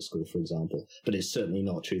Frankfurt School, for example, but it's certainly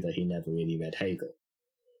not true that he never really read Hegel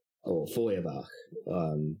or Feuerbach.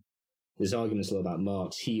 There's arguments a lot about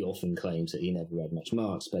Marx. He often claims that he never read much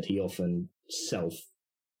Marx, but he often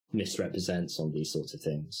misrepresents on these sorts of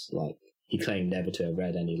things. Like, he claimed never to have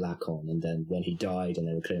read any Lacan, and then when he died and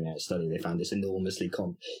they were clearing out his study, they found this enormously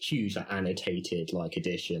huge, annotated,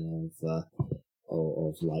 edition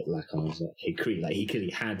of Lacan's. He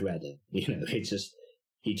clearly had read it.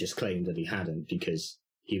 He just claimed that he hadn't because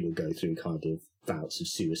he would go through kind of bouts of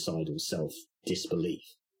suicidal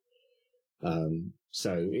self-disbelief.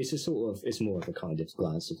 So it's more of a kind of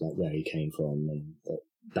glance of where he came from, and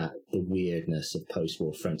that the weirdness of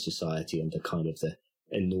post-war French society and the kind of the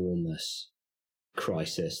enormous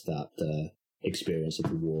crisis that the experience of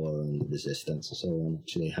the war and the resistance and so on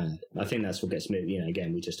actually had. I think that's what gets me,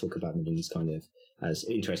 again, we just talk about them as kind of as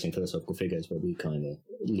interesting philosophical figures, but we kind of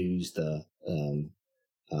lose the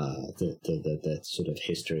sort of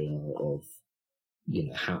history of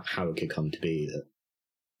how it could come to be that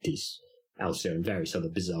these Althusser and various other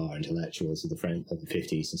bizarre intellectuals of the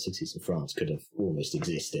 50s and 60s of France could have almost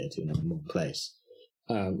existed in one place.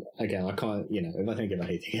 Again, I can't, if I think of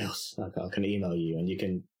anything else, I can email you and you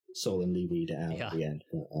can solemnly read it out at the end.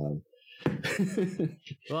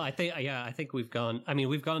 Well, I think we've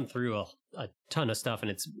gone through a ton of stuff,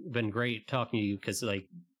 and it's been great talking to you because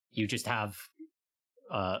you just have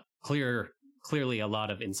clearly a lot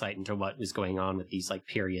of insight into what is going on with these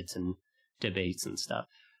periods and debates and stuff.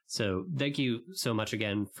 So thank you so much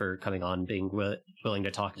again for coming on, being willing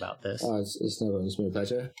to talk about this. It's been a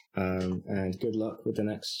pleasure. And good luck with the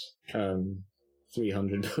next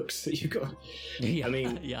 300 books that you've got. Yeah, I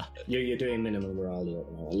mean, yeah. You're doing minimum morality.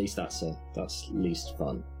 At least that's least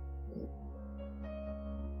fun.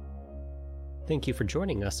 Thank you for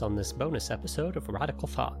joining us on this bonus episode of Radical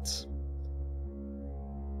Thoughts.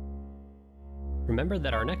 Remember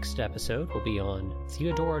that our next episode will be on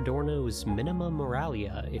Theodor Adorno's Minima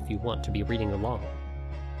Moralia if you want to be reading along.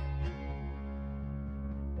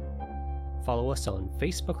 Follow us on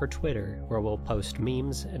Facebook or Twitter, where we'll post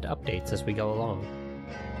memes and updates as we go along.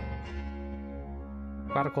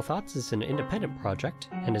 Radical Thoughts is an independent project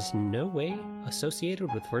and is in no way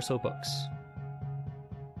associated with Verso Books.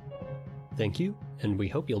 Thank you, and we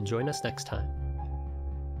hope you'll join us next time.